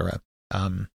actor, etc.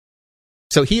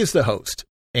 So he is the host,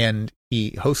 and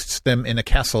he hosts them in a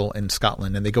castle in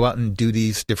Scotland, and they go out and do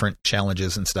these different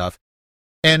challenges and stuff.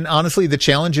 And honestly, the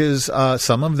challenges,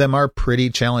 some of them are pretty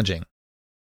challenging.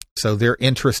 So they're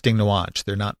interesting to watch.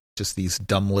 They're not just these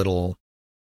dumb little,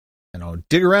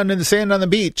 dig around in the sand on the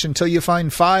beach until you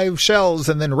find 5 shells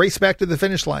and then race back to the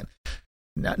finish line.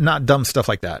 Not dumb stuff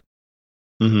like that.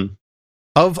 Mm-hmm.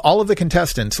 Of all of the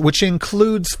contestants, which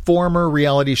includes former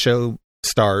reality show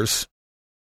stars,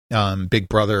 Big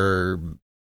Brother,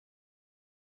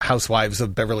 Housewives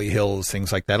of Beverly Hills,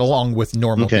 things like that, along with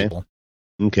normal people.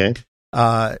 Okay.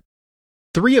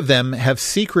 3 of them have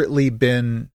secretly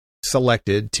been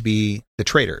selected to be the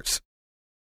traitors.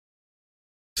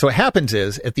 So what happens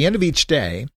is, at the end of each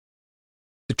day,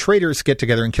 the traitors get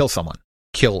together and kill someone.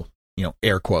 Kill,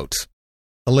 air quotes.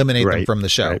 Eliminate them from the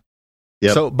show. Right.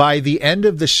 Yep. So by the end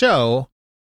of the show,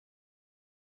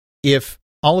 if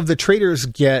all of the traitors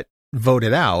get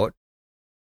voted out,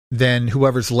 then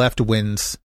whoever's left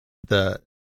wins the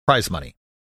prize money.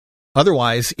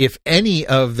 Otherwise, if any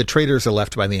of the traitors are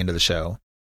left by the end of the show,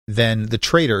 then the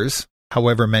traitors,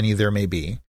 however many there may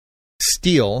be,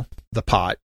 steal the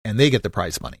pot and they get the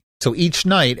prize money. So each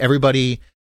night, everybody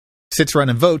sits around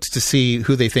and votes to see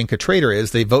who they think a traitor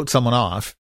is. They vote someone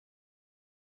off.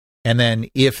 And then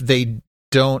if they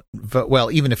don't vote,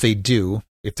 well, even if they do,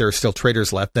 if there are still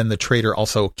traitors left, then the traitor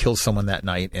also kills someone that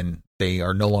night and they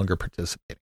are no longer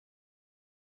participating.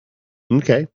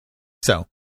 Okay. So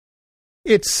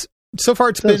so far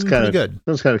it's been pretty good.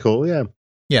 That's kind of cool. Yeah.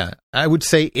 Yeah. I would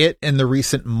say it and the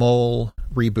recent Mole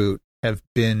reboot have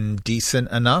been decent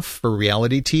enough for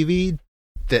reality TV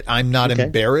that I'm not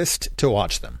embarrassed to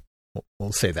watch them.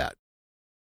 We'll say that.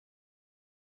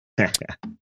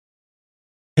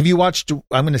 Have you watched,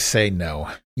 I'm going to say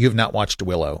no. You have not watched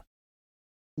Willow.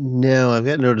 No, I've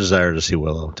got no desire to see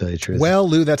Willow, to tell you the truth. Well,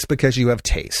 Lou, that's because you have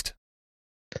taste.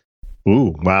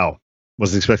 Ooh, wow.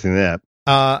 Wasn't expecting that.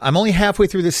 I'm only halfway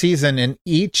through the season, and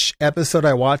each episode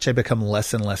I watch, I become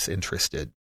less and less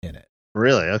interested in it.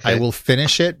 Really? Okay. I will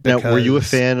finish it because... Now, were you a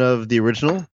fan of the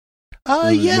original?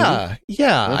 Yeah.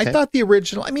 Yeah. Okay. I thought the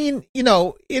original... I mean,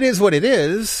 it is what it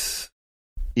is.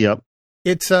 Yep.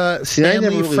 It's a See, I never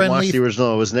really family-friendly... watched the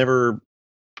original. It was never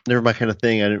my kind of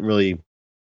thing. I didn't really... I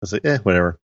was like,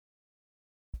 whatever.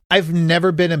 I've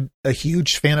never been a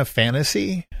huge fan of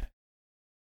fantasy.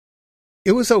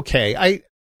 It was okay.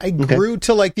 I grew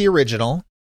to like the original.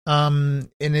 And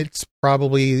it's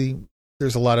probably...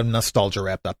 There's a lot of nostalgia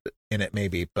wrapped up in it,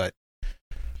 maybe, but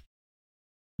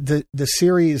the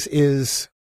series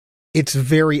it's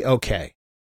very okay.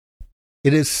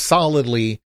 It is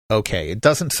solidly okay. It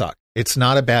doesn't suck. It's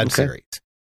not a bad series.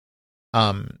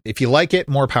 If you like it,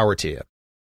 more power to you.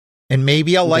 And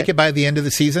maybe I'll like it by the end of the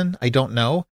season. I don't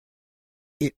know.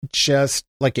 It just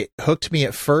it hooked me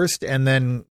at first and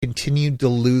then continued to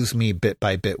lose me bit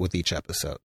by bit with each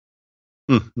episode.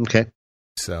 Okay.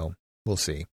 So we'll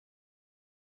see.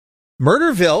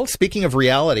 Murderville, speaking of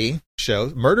reality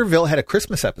shows, Murderville had a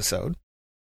Christmas episode,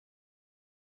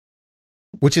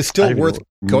 which is still worth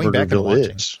going back and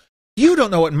watching. You don't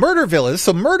know what Murderville is.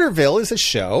 So Murderville is a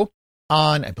show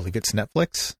on, I believe it's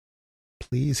Netflix.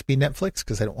 Please be Netflix,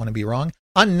 because I don't want to be wrong.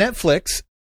 On Netflix,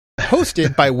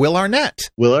 hosted by Will Arnett.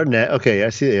 Will Arnett. Okay, I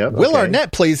see it. Yep. Will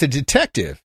Arnett plays a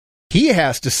detective. He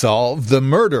has to solve the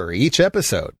murder each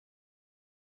episode.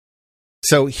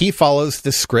 So he follows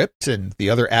the script and the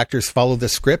other actors follow the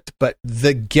script, but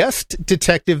the guest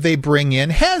detective they bring in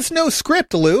has no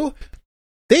script, Lou.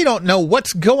 They don't know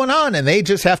what's going on and they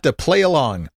just have to play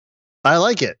along. I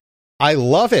like it. I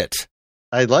love it.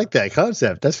 I like that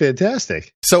concept. That's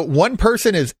fantastic. So one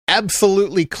person is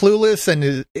absolutely clueless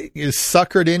and is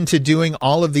suckered into doing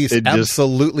all of these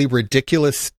absolutely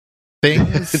ridiculous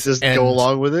things. Just go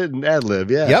along with it and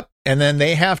ad-lib, yeah. Yep. And then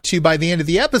they have to, by the end of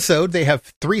the episode, they have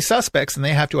 3 suspects and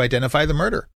they have to identify the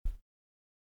murderer.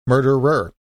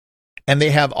 And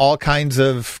they have all kinds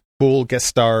of cool guest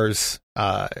stars.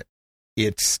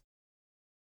 It's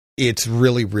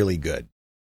really, really good.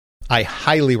 I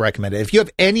highly recommend it. If you have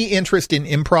any interest in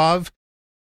improv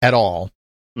at all,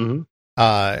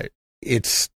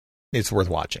 it's worth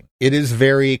watching. It is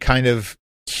very kind of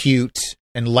cute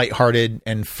and lighthearted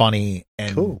and funny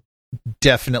and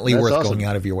definitely worth going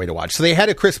out of your way to watch. So they had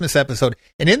a Christmas episode,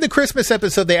 and in the Christmas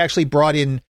episode, they actually brought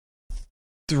in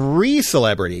 3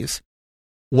 celebrities.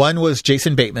 One was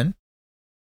Jason Bateman,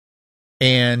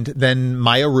 and then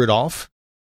Maya Rudolph,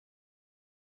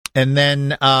 and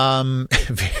then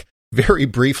very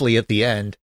briefly at the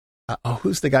end,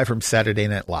 who's the guy from Saturday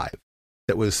Night Live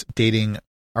that was dating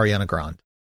Ariana Grande?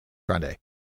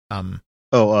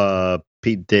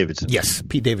 Pete Davidson. Yes,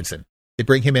 Pete Davidson. They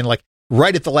bring him in like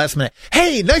right at the last minute.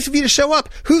 Hey, nice of you to show up.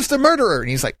 Who's the murderer? And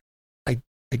he's like, I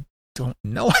don't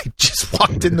know. I just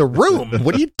walked in the room.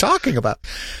 What are you talking about?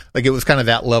 Like, it was kind of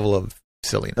that level of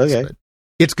silliness. Okay. But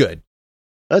it's good.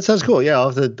 That sounds cool. Yeah,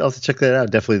 I'll have to check that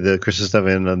out. Definitely the Christmas stuff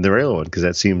and the Raylo one, because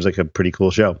that seems like a pretty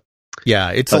cool show.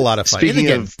 Yeah, it's a lot of fun. Speaking and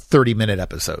again, of 30-minute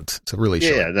episodes. It's really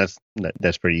short. Yeah,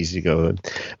 that's pretty easy to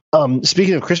go.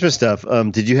 Speaking of Christmas stuff,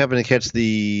 did you happen to catch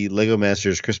the Lego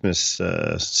Masters Christmas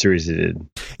series they did?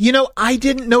 You know, I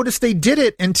didn't notice they did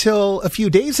it until a few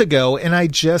days ago, and I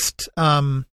just,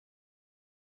 I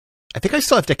think I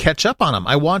still have to catch up on them.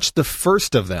 I watched the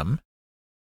first of them.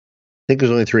 I think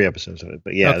there's only 3 episodes of it,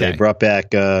 but yeah, Okay. They brought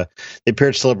back, they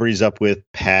paired celebrities up with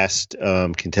past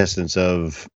contestants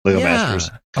of Lego Masters.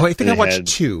 Oh, I think I They watched had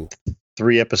 2.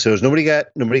 3 episodes. Nobody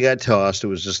got tossed. It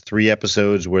was just 3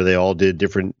 episodes where they all did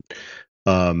different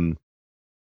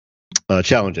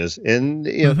challenges. And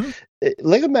you know,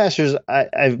 Lego Masters,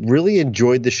 I really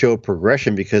enjoyed the show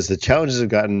progression because the challenges have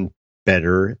gotten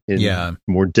better and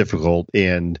more difficult.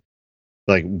 And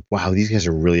like, wow, these guys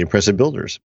are really impressive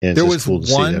builders. And There it's was just cool to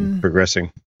see them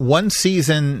progressing. One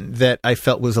season that I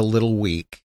felt was a little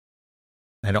weak.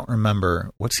 I don't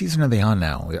remember. What season are they on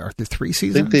now? Are there 3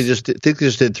 seasons? I think they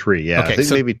just did 3. Yeah, Okay, I think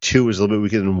so maybe 2 was a little bit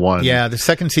weaker than 1. Yeah, the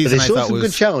second season I thought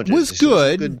good challenges. was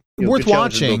good, worth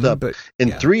watching. But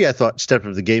and 3, I thought stepped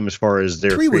up the game as far as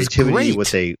their 3 was creativity,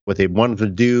 great. what they wanted to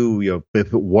do. You know, they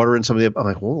put water in something. I'm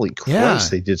like, holy Christ,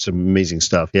 they did some amazing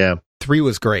stuff. Yeah, 3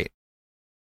 was great.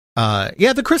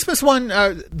 The Christmas one,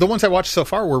 the ones I watched so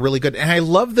far were really good, and I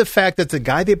love the fact that the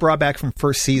guy they brought back from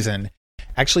first season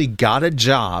actually got a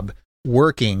job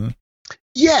working.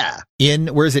 Yeah, in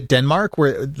where is it, Denmark,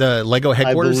 where the Lego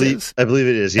headquarters is? I believe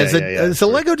it is. Yeah, as a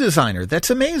Lego designer, that's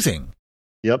amazing.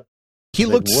 Yep, he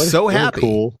looked so happy.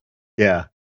 Cool. Yeah,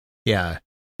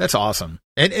 that's awesome.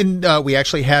 And we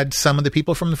actually had some of the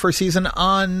people from the first season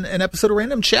on an episode of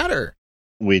Random Chatter.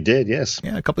 We did, yes.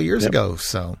 Yeah, a couple of years ago.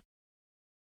 So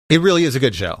it really is a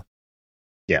good show.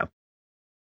 Yeah.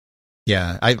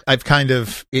 Yeah, I've kind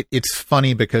of it's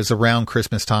funny because around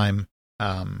Christmas time,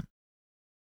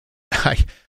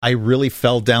 I really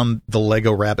fell down the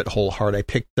Lego rabbit hole hard. I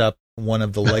picked up one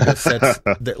of the Lego sets,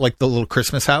 like the little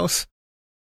Christmas house.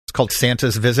 It's called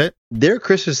Santa's Visit. Their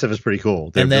Christmas stuff is pretty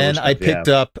cool. And then I picked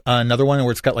up another one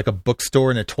where it's got like a bookstore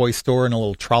and a toy store and a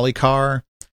little trolley car.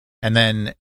 And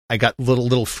then I got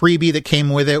little freebie that came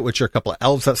with it, which are a couple of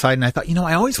elves outside. And I thought,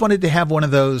 I always wanted to have one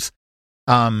of those,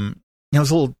 those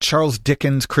little Charles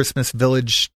Dickens Christmas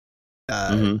Village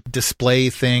display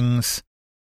things.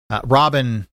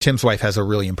 Robin, Tim's wife, has a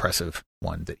really impressive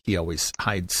one that he always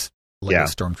hides Lego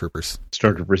Stormtroopers.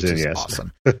 Stormtroopers, which is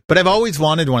awesome. But I've always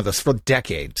wanted one of those for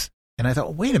decades. And I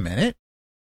thought, wait a minute,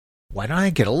 why don't I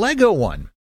get a Lego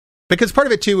one? Because part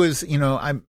of it too is,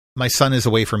 my son is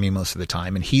away from me most of the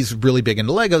time, and he's really big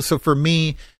into Lego. So for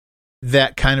me,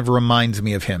 that kind of reminds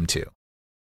me of him too.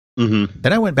 Mm-hmm.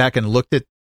 Then I went back and looked at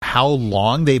how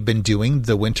long they've been doing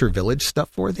the Winter Village stuff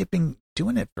for. They've been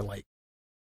doing it for like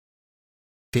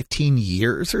 15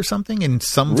 years or something in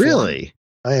some Really?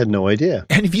 form. I had no idea.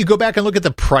 And if you go back and look at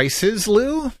the prices,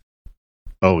 Lou.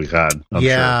 Oh, God. I'm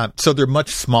sure. So they're much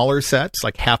smaller sets,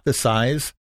 like half the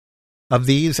size of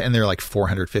these, and they're like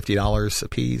 $450 a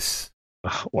piece.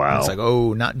 Oh, wow. And it's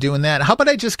like, not doing that. How about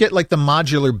I just get like the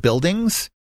modular buildings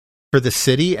for the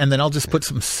city, and then I'll just put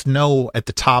some snow at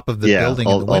the top of the building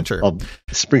in the winter. I'll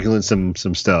sprinkle in some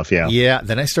stuff, yeah. Yeah,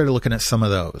 then I started looking at some of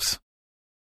those.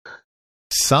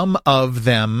 Some of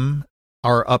them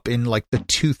are up in like the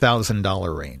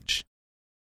 $2,000 range.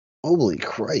 Holy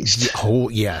Christ. Oh,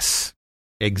 yes,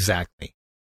 exactly.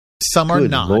 Some are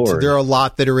Good not. Lord. There are a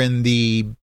lot that are in the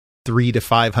 $300 to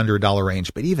 $500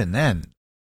 range, but even then,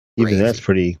 even that's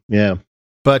pretty, yeah.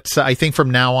 But I think from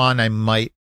now on, I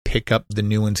might pick up the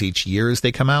new ones each year as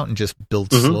they come out and just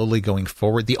build slowly going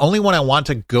forward. The only one I want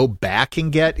to go back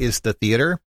and get is the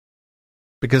theater,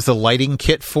 because the lighting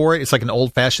kit for it, it's like an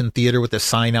old-fashioned theater with a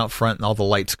sign out front and all the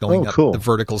lights going up the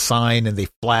vertical sign, and they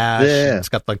flash. Yeah. And it's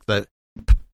got like the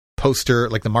poster,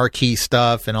 like the marquee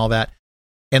stuff and all that.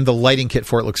 And the lighting kit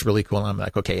for it looks really cool. And I'm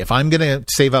like, okay, if I'm going to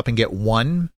save up and get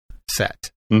one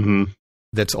set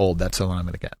that's old, that's the one I'm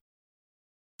going to get.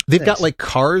 They've got like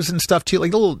cars and stuff too,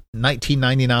 like little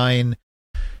 1999,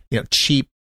 cheap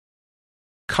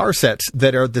car sets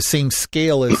that are the same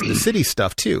scale as the city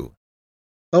stuff too.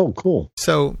 Oh, cool.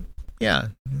 So, yeah.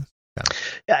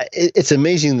 It's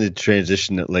amazing the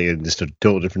transition that, like, just a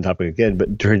total different topic again,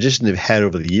 but transition they've had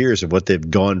over the years of what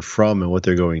they've gone from and what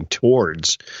they're going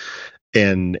towards.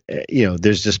 And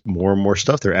there's just more and more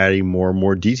stuff. They're adding more and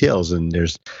more details, and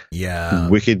there's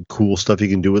wicked cool stuff you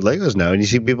can do with Legos now. And you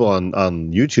see people on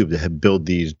YouTube that have built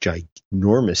these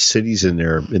ginormous cities in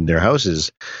their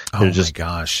houses. Oh my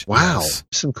gosh! Wow,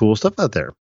 some cool stuff out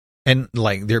there. And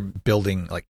like they're building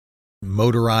like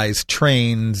motorized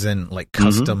trains and like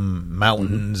custom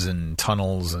mountains and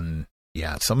tunnels, and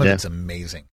some of it's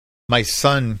amazing. My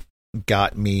son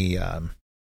got me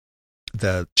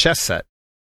the chess set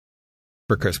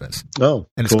for Christmas. Oh,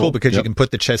 and it's cool because you can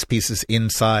put the chess pieces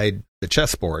inside the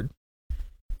chessboard,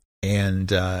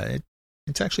 and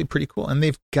it's actually pretty cool. And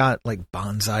they've got like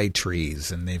bonsai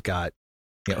trees, and they've got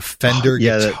Fender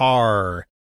guitar.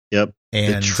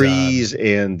 And the trees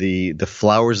and the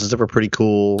flowers and stuff are pretty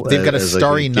cool. They've got a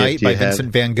Starry Night by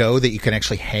Vincent Van Gogh that you can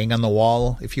actually hang on the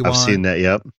wall if you want. I've seen that.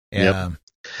 Yep. Yeah. Yep.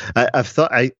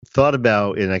 I thought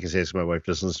about, and I can say this, my wife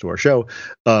just listens to our show,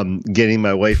 getting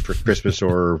my wife for Christmas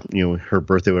or her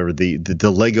birthday, whatever,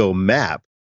 the Lego map.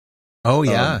 Oh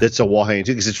yeah, that's a wall hanging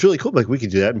too, because it's really cool. Like we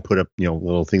could do that and put up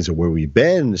little things of where we've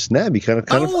been. And that'd be kind of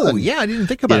fun. Oh yeah, I didn't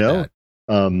think about that.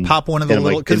 Pop one of the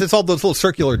little, because it's all those little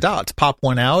circular dots. Pop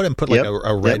one out and put like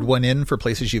a red one in for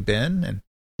places you've been. And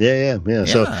yeah.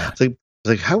 So it's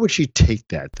like, how would she take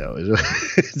that though?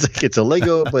 It's like it's a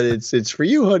Lego, but it's for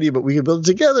you, honey. But we can build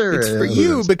it together. It's for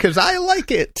you because I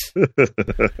like it.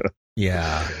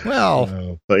 Yeah.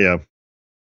 Well. But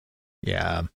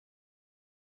yeah.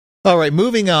 All right.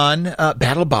 Moving on.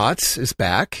 BattleBots is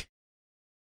back.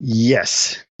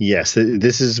 Yes.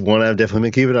 This is one I've definitely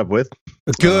been keeping up with.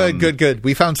 Good.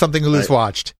 We found something Lou's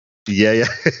watched. Yeah.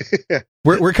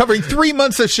 We're covering 3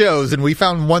 months of shows, and we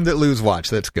found one that Lou's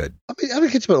watched. That's good. I mean,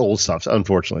 it's about old stuff,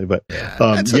 unfortunately, but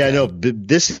okay. I know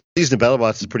this season of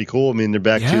BattleBots is pretty cool. I mean, they're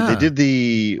back to they did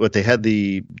they had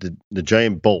the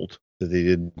giant bolt that they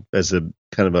did as a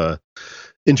kind of a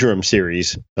interim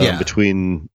series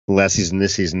between last season and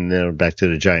this season, and then they're back to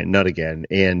the giant nut again.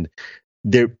 And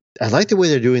I like the way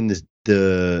they're doing this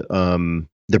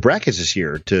the brackets this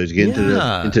year to get into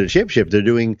the championship. They're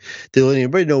letting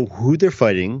everybody know who they're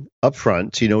fighting up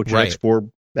front, so you know what your next 4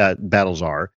 battles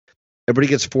are. Everybody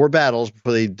gets 4 battles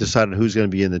before they decide on who's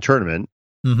going to be in the tournament.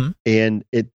 And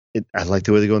I like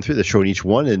the way they're going through. They're showing each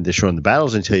one, and they're showing the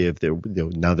battles and tell you if they're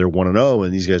now they're 1-0,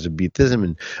 and these guys have beat them,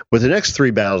 and what the next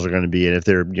 3 battles are going to be, and if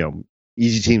they're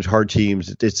easy teams, hard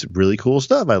teams. It's really cool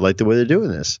stuff. I like the way they're doing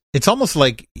this. It's almost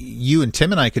like you and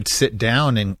Tim and I could sit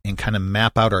down and kind of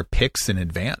map out our picks in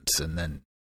advance, and then.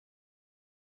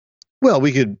 Well,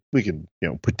 we could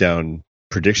put down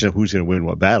prediction of who's going to win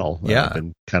what battle. Yeah, I've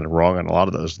been kind of wrong on a lot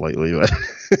of those lately. But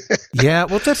yeah,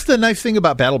 well, that's the nice thing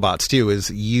about BattleBots too, is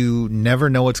you never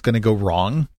know what's going to go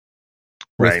wrong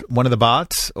with one of the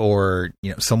bots, or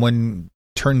someone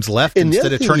turns left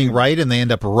instead of turning right, and they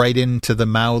end up right into the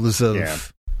mouths of. Yeah.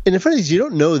 And the funny thing is, you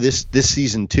don't know this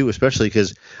season too, especially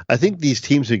because I think these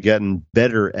teams have gotten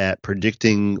better at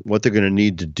predicting what they're going to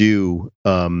need to do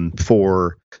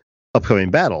for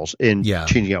upcoming battles, and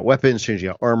changing out weapons, changing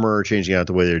out armor, changing out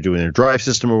the way they're doing their drive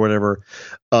system or whatever.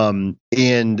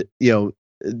 And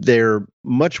they're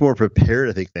much more prepared,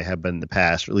 I think, they have been in the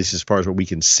past, or at least as far as what we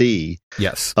can see.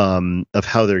 Yes. Of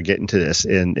how they're getting to this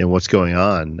and what's going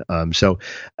on.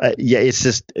 It's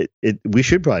just we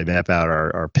should probably map out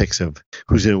our picks of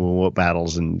who's going to win what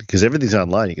battles, and because everything's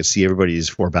online, you can see everybody's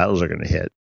 4 battles are going to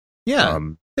hit. Yeah,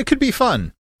 it could be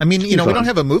fun. I mean, we don't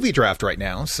have a movie draft right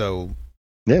now, so.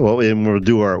 Yeah, well, and we'll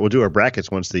do our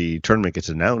brackets once the tournament gets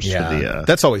announced. Yeah,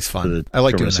 that's always fun. I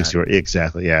like doing that.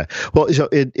 Exactly, yeah. Well, so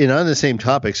and on the same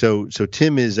topic, so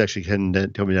Tim is actually coming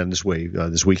down this way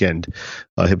this weekend,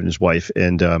 him and his wife,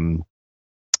 and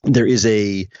there is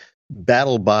a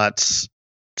BattleBots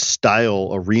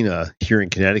style arena here in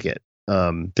Connecticut.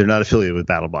 They're not affiliated with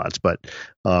BattleBots, but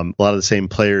a lot of the same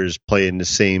players play in the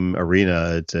same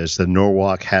arena. It's the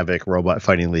Norwalk Havoc Robot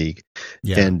Fighting League,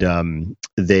 and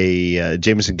they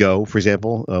Jameson Go, for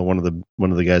example, one of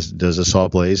the guys that does a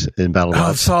Sawblaze in BattleBots.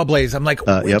 Oh, Sawblaze! I'm like,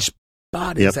 which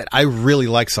bot is that? I really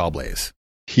like Sawblaze.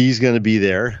 He's going to be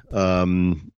there.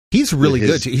 He's really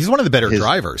good. He's one of the better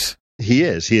drivers. He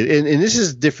is. And this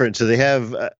is different. So they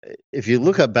have, if you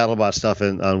look up BattleBot stuff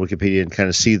on Wikipedia and kind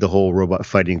of see the whole robot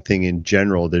fighting thing in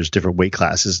general, there's different weight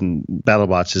classes, and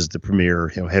BattleBots is the premier,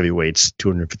 heavyweights,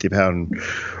 250-pound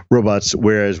robots.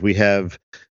 Whereas we have,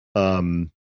 in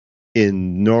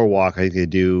Norwalk, I think they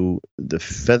do the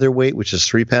featherweight, which is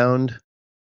 3-pound.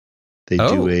 They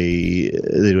do a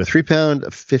 3-pound, a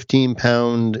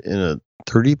 15-pound, and a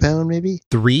 30-pound, maybe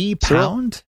 3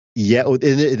 pound. So, yeah,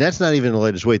 and that's not even the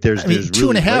lightest weight. There's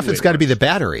 2.5. It's got to be the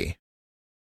battery.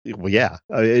 Well, yeah.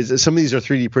 Some of these are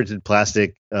 3D printed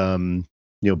plastic,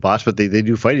 bots, but they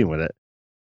do fighting with it.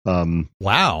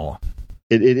 Wow.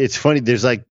 It's funny. There's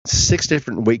like 6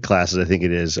 different weight classes, I think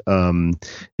it is. And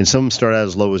some start out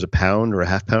as low as a pound or a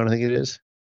half pound, I think it is.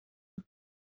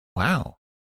 Wow.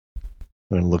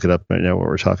 I'm going to look it up right now while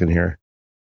we're talking here.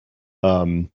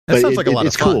 That sounds like a lot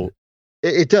of fun. Cool.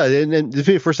 It does. And this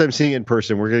will be the first time seeing it in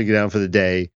person. We're going to get down for the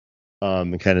day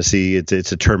and kind of see.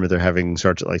 It's a tournament they're having,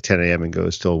 starts at like 10 a.m. and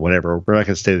goes till whenever. We're not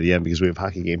going to stay to the end because we have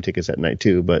hockey game tickets at night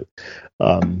too. But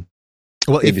well,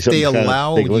 if they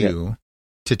allow you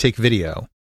to take video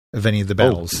of any of the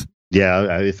battles.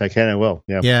 Yeah, if I can, I will.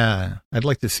 Yeah, I'd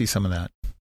like to see some of that.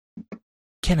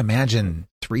 Can't imagine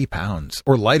 3 pounds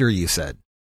or lighter, you said.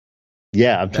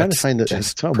 Yeah, I'm trying to find the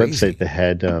website that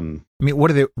had. I mean,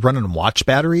 what are they running, watch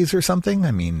batteries or something?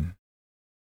 I mean,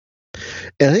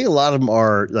 and I think a lot of them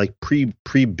are like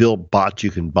pre-built bots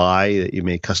you can buy that you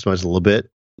may customize a little bit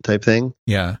type thing.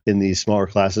 Yeah, in these smaller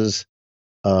classes.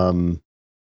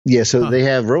 Yeah, so they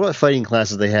have robot fighting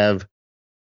classes. They have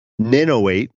nano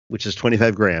weight, which is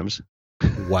 25 grams.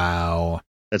 Wow,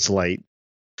 that's light.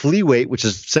 Flea weight, which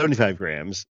is 75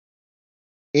 grams.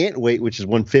 Ant weight, which is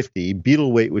 150,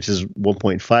 beetle weight, which is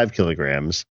 1.5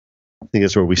 kilograms. I think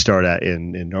that's where we start at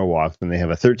in Norwalk. Then they have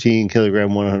a 13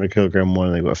 kilogram, 100 kilogram one,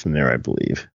 and they go up from there, I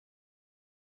believe.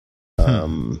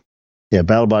 Yeah,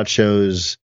 BattleBot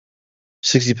shows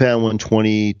 60 pound,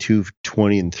 120,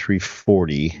 220, and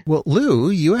 340. Well, Lou,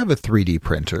 you have a 3D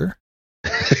printer.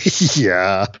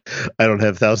 Yeah, I don't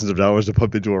have thousands of dollars to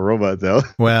pump into a robot, though.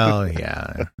 Well,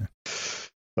 yeah.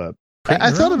 But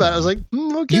I thought about it. I was like,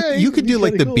 okay. You could do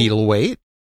like the beetle weight.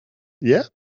 Yeah.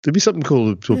 It'd be something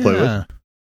cool to play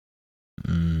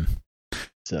with.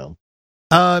 So,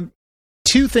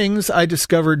 2 things I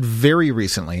discovered very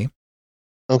recently.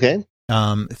 Okay.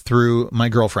 Through my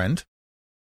girlfriend.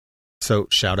 So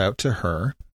shout out to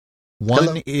her.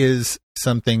 One is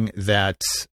something that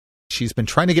she's been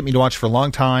trying to get me to watch for a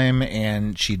long time,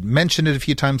 and she'd mentioned it a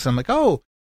few times. And I'm like, oh,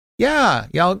 yeah,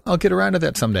 I'll get around to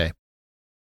that someday.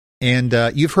 And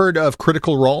you've heard of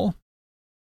Critical Role?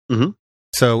 Mm-hmm.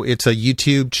 So it's a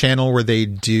YouTube channel where they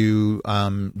do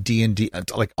D&D,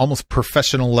 like almost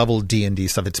professional level D&D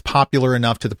stuff. It's popular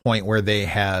enough to the point where they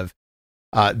have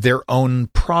their own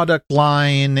product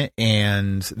line,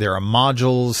 and there are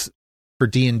modules for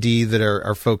D&D that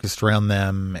are focused around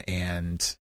them,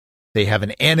 and they have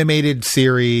an animated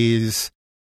series,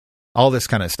 all this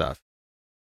kind of stuff.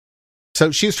 So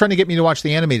she was trying to get me to watch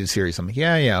the animated series. I'm like,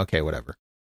 yeah, okay, whatever.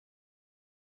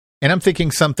 And I'm thinking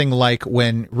something like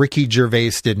when Ricky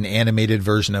Gervais did an animated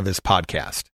version of his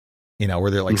podcast,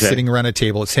 where they're like sitting around a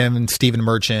table. It's him and Stephen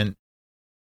Merchant.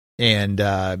 And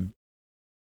I'm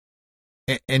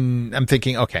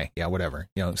thinking, okay, yeah, whatever.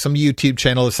 Some YouTube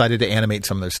channel decided to animate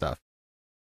some of their stuff.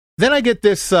 Then I get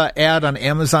this ad on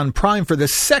Amazon Prime for the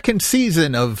 2nd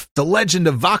season of The Legend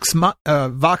of Vox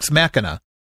Machina.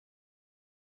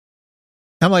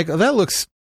 I'm like, oh, that looks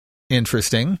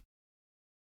interesting.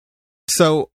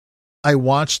 So I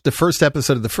watched the first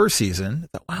episode of the first season.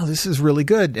 I thought, wow, this is really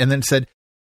good. And then it said,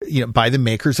 by the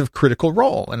makers of Critical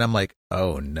Role. And I'm like,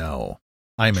 oh no,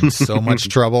 I'm in so much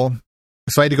trouble.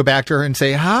 So I had to go back to her and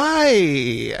say,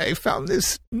 hi, I found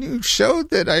this new show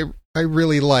that I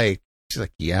really like. She's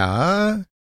like, yeah,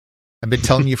 I've been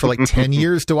telling you for like 10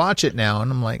 years to watch it now. And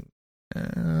I'm like,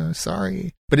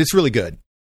 sorry, but it's really good.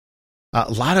 A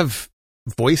lot of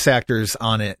voice actors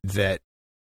on it that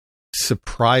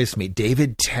surprised me.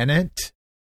 David Tennant,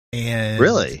 and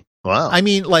really, wow. I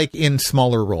mean, like in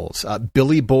smaller roles,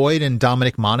 Billy Boyd and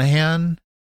Dominic Monaghan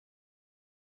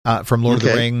from Lord of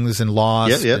the Rings and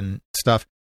Lost and stuff.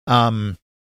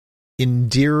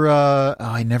 Indira,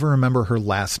 I never remember her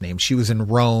last name. She was in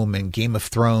Rome and Game of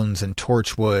Thrones and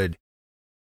Torchwood.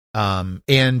 And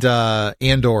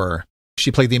Andor.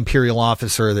 She played the Imperial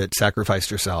officer that sacrificed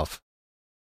herself.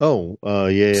 Oh,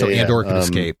 yeah. So Andor can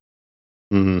escape.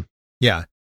 Mm-hmm. Yeah.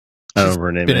 I don't remember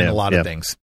her name. Been in a lot of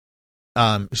things.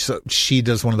 So she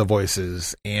does one of the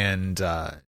voices, and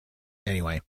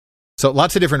anyway. So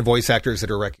lots of different voice actors that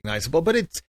are recognizable, but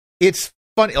it's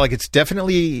funny. Like, it's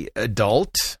definitely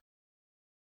adult.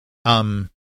 I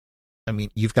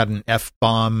mean, you've got an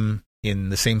F-bomb in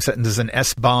the same sentence as an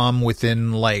S-bomb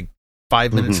within like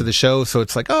 5 minutes of the show. So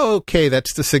it's like, oh, okay,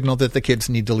 that's the signal that the kids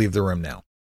need to leave the room now.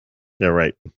 Yeah,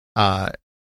 right.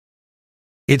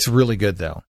 It's really good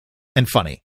though, and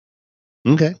funny.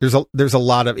 Okay. There's a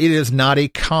lot of, it is not a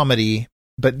comedy,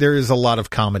 but there is a lot of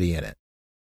comedy in it.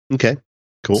 Okay.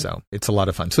 Cool. So it's a lot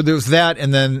of fun. So there was that,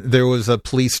 and then there was a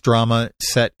police drama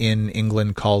set in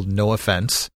England called No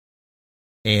Offense.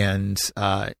 And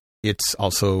it's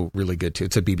also really good too.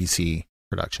 It's a BBC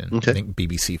production. Okay. I think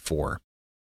BBC 4.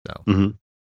 So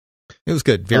it was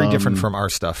good. Very different from our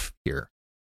stuff here.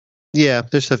 Yeah,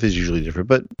 their stuff is usually different,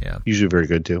 but usually very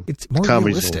good too. It's more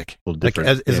realistic. A little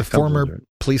different. As a former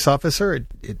police officer,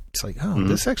 it's like,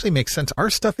 this actually makes sense. Our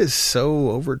stuff is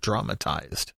so over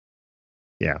dramatized.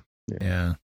 Yeah.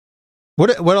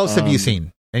 What else have you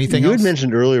seen? Anything you else? had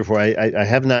mentioned earlier before, I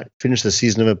have not finished the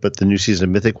season of it, but the new season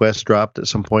of Mythic Quest dropped at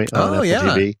some point on Apple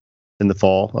TV in the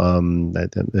fall.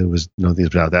 It was nothing's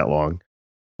been out that long.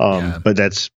 But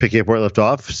that's picking up where it left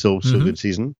off. Still good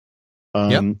season.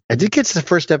 I did get to the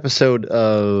first episode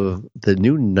of the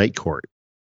new Night Court.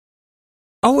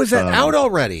 Oh, is that out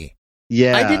already?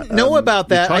 Yeah. I didn't know about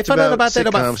that. I found out about that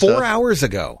about 4 hours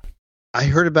ago. I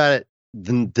heard about it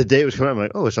the day it was coming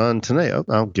out. I'm like, it's on tonight.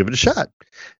 I'll give it a shot.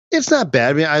 It's not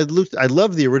bad. I mean, I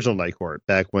loved the original Night Court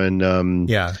back when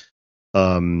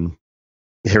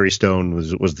Harry Stone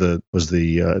was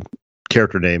the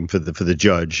character name for the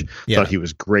judge. Thought he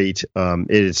was great.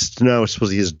 It's now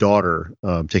supposed to be his daughter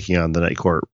taking on the Night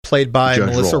Court, played by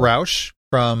Melissa Rauch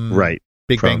from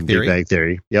Big Bang Theory. Big Bang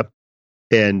Theory. Yep.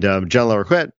 And John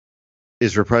Larroquette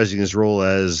is reprising his role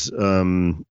as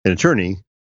an attorney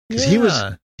because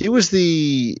he was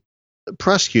the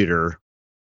prosecutor,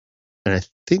 and I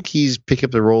think he's picked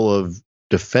up the role of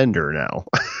defender now.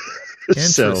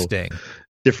 Interesting. So,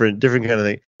 different kind of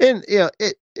thing. And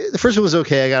the first one was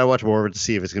okay. I got to watch more of it to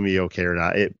see if it's going to be okay or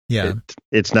not.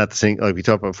 It's not the same. Like we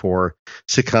talked about before,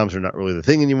 sitcoms are not really the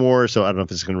thing anymore. So I don't know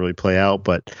if it's going to really play out,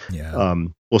 but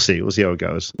we'll see. We'll see how it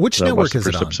goes. Which network is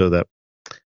it on? Episode of that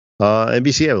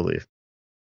NBC, I believe.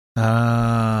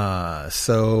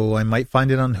 So I might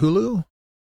find it on Hulu.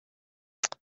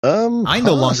 I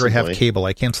no longer have cable.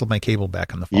 I canceled my cable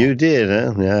back in the fall. You did,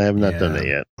 huh? Yeah, I have not done that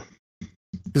yet.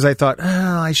 Because I thought,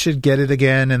 I should get it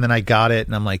again, and then I got it,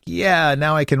 and I'm like,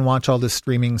 now I can watch all this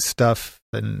streaming stuff.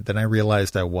 And then I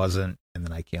realized I wasn't, and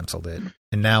then I canceled it.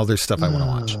 And now there's stuff I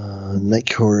want to watch.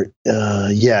 Night Court,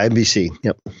 NBC.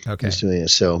 Yep. Okay.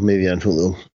 So maybe on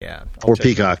Hulu. Yeah. Or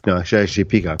Peacock. No, actually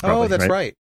Peacock. Probably, that's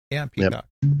right. Yeah, Peacock.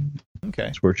 Yep. Okay.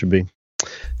 That's where it should be.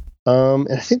 And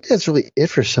I think that's really it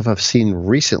for stuff I've seen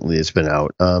recently. It's been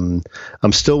out. I'm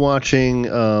still watching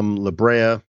La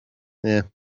Brea.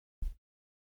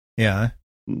 Yeah.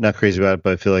 Not crazy about it,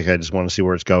 but I feel like I just want to see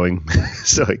where it's going.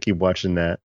 So I keep watching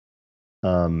that.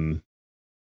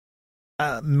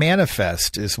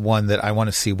 Manifest is one that I want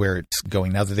to see where it's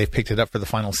going now that they've picked it up for the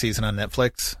final season on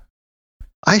Netflix.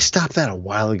 I stopped that a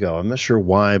while ago. I'm not sure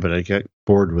why, but I got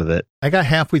bored with it. I got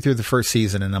halfway through the first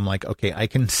season and I'm like, okay, I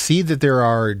can see that there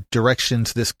are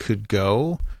directions this could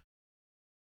go,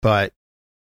 but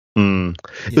it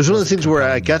was one of those things where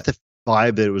I got the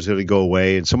vibe that it was going to go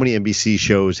away, and so many NBC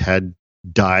shows had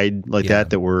died like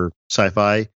that were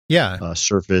sci-fi. Yeah.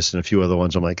 Surface and a few other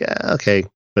ones. I'm like, okay.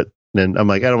 But then I'm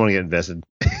like, I don't want to get invested.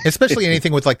 Especially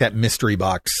anything with like that mystery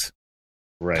box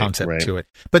concept to it.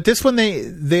 But this one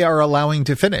they are allowing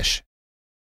to finish.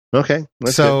 Okay.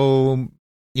 So,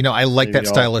 I like that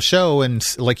style of show. And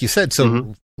like you said,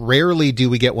 so rarely do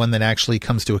we get one that actually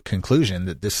comes to a conclusion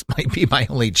that this might be my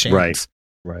only chance.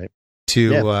 Right.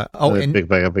 To, and pick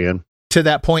back up again. To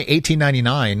that point,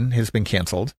 1899 has been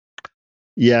canceled.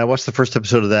 Yeah, I watched the first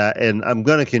episode of that, and I'm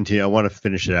going to continue. I want to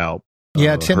finish it out.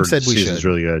 Yeah, Tim said we should. It's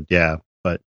really good. Yeah,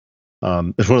 but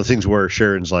it's one of the things where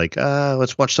Sharon's like,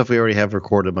 let's watch stuff we already have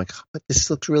recorded. I'm like, but this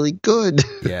looks really good.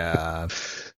 Yeah.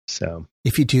 So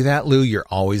if you do that, Lou, you're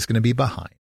always going to be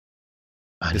behind.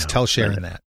 Just tell Sharon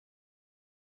that.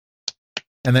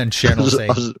 And then Sharon will say,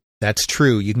 that's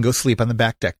true. You can go sleep on the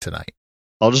back deck tonight.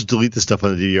 I'll just delete the stuff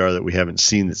on the DVR that we haven't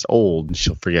seen that's old, and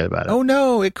she'll forget about it. Oh,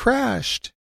 no, it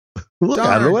crashed. Look,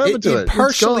 I don't know what happened to it. It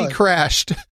partially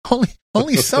crashed.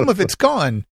 Only some of it's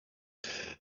gone.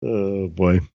 Oh,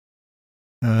 boy.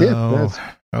 Oh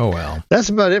well. That's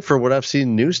about it for what I've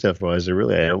seen new stuff-wise. I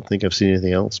don't think I've seen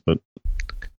anything else. But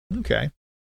okay.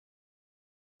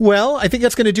 Well, I think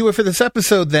that's going to do it for this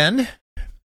episode then.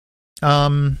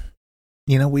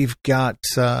 We've got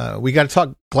we got to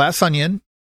talk Glass Onion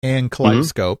and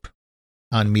Kaleidoscope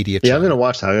on Media Channel. Yeah, I'm going to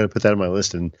watch that. I'm going to put that on my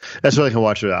list, and that's what I can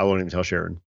watch. I won't even tell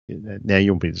Sharon. Now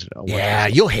you won't be.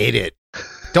 You'll hate it.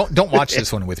 Don't watch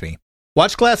this one with me.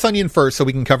 Watch Glass Onion first, so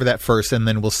we can cover that first, and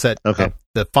then we'll set up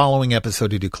the following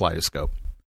episode to do Kaleidoscope.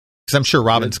 Because I'm sure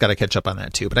Robin's got to catch up on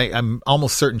that too. But I'm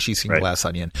almost certain she's seen Glass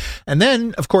Onion. And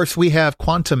then, of course, we have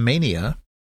Quantum Mania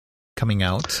coming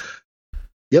out.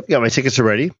 Yep, got my tickets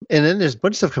already. And then there's a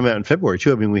bunch of stuff coming out in February,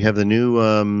 too. I mean, we have the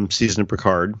new season of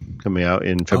Picard coming out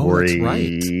in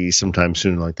February sometime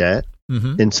soon like that.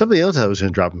 Mm-hmm. And something else that was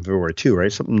going to drop in February, too,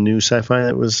 right? Something new sci-fi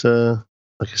that was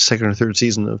like a second or third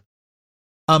season of.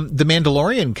 The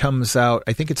Mandalorian comes out,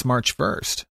 I think it's March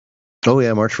 1st. Oh,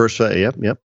 yeah, March 1st.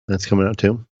 Yep. That's coming out,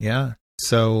 too. Yeah.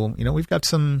 So, we've got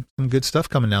some good stuff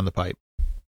coming down the pipe.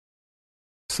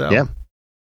 So, yeah.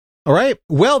 All right.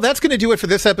 Well, that's going to do it for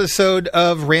this episode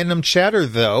of Random Chatter,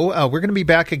 though. We're going to be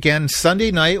back again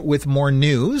Sunday night with more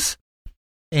news.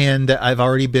 And I've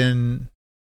already been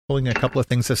pulling a couple of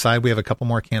things aside. We have a couple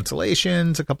more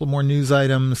cancellations, a couple more news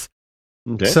items.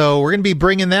 Okay. So we're going to be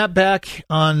bringing that back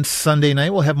on Sunday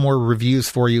night. We'll have more reviews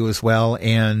for you as well.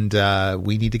 And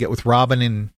we need to get with Robin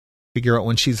and figure out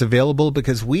when she's available,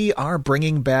 because we are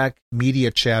bringing back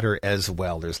Media Chatter as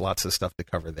well. There's lots of stuff to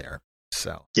cover there.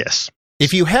 So yes.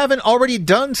 If you haven't already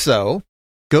done so,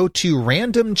 go to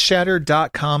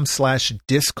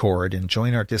randomchatter.com/Discord and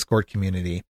join our Discord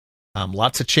community.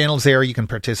 Lots of channels there. You can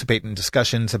participate in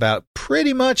discussions about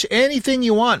pretty much anything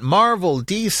you want. Marvel,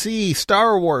 DC,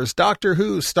 Star Wars, Doctor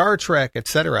Who, Star Trek,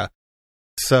 etc.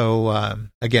 So,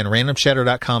 again,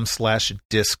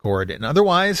 randomchatter.com/Discord. And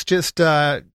otherwise, just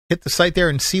hit the site there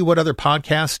and see what other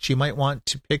podcasts you might want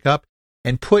to pick up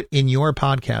and put in your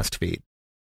podcast feed.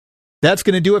 That's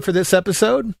going to do it for this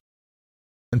episode.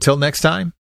 Until next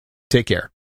time, take care.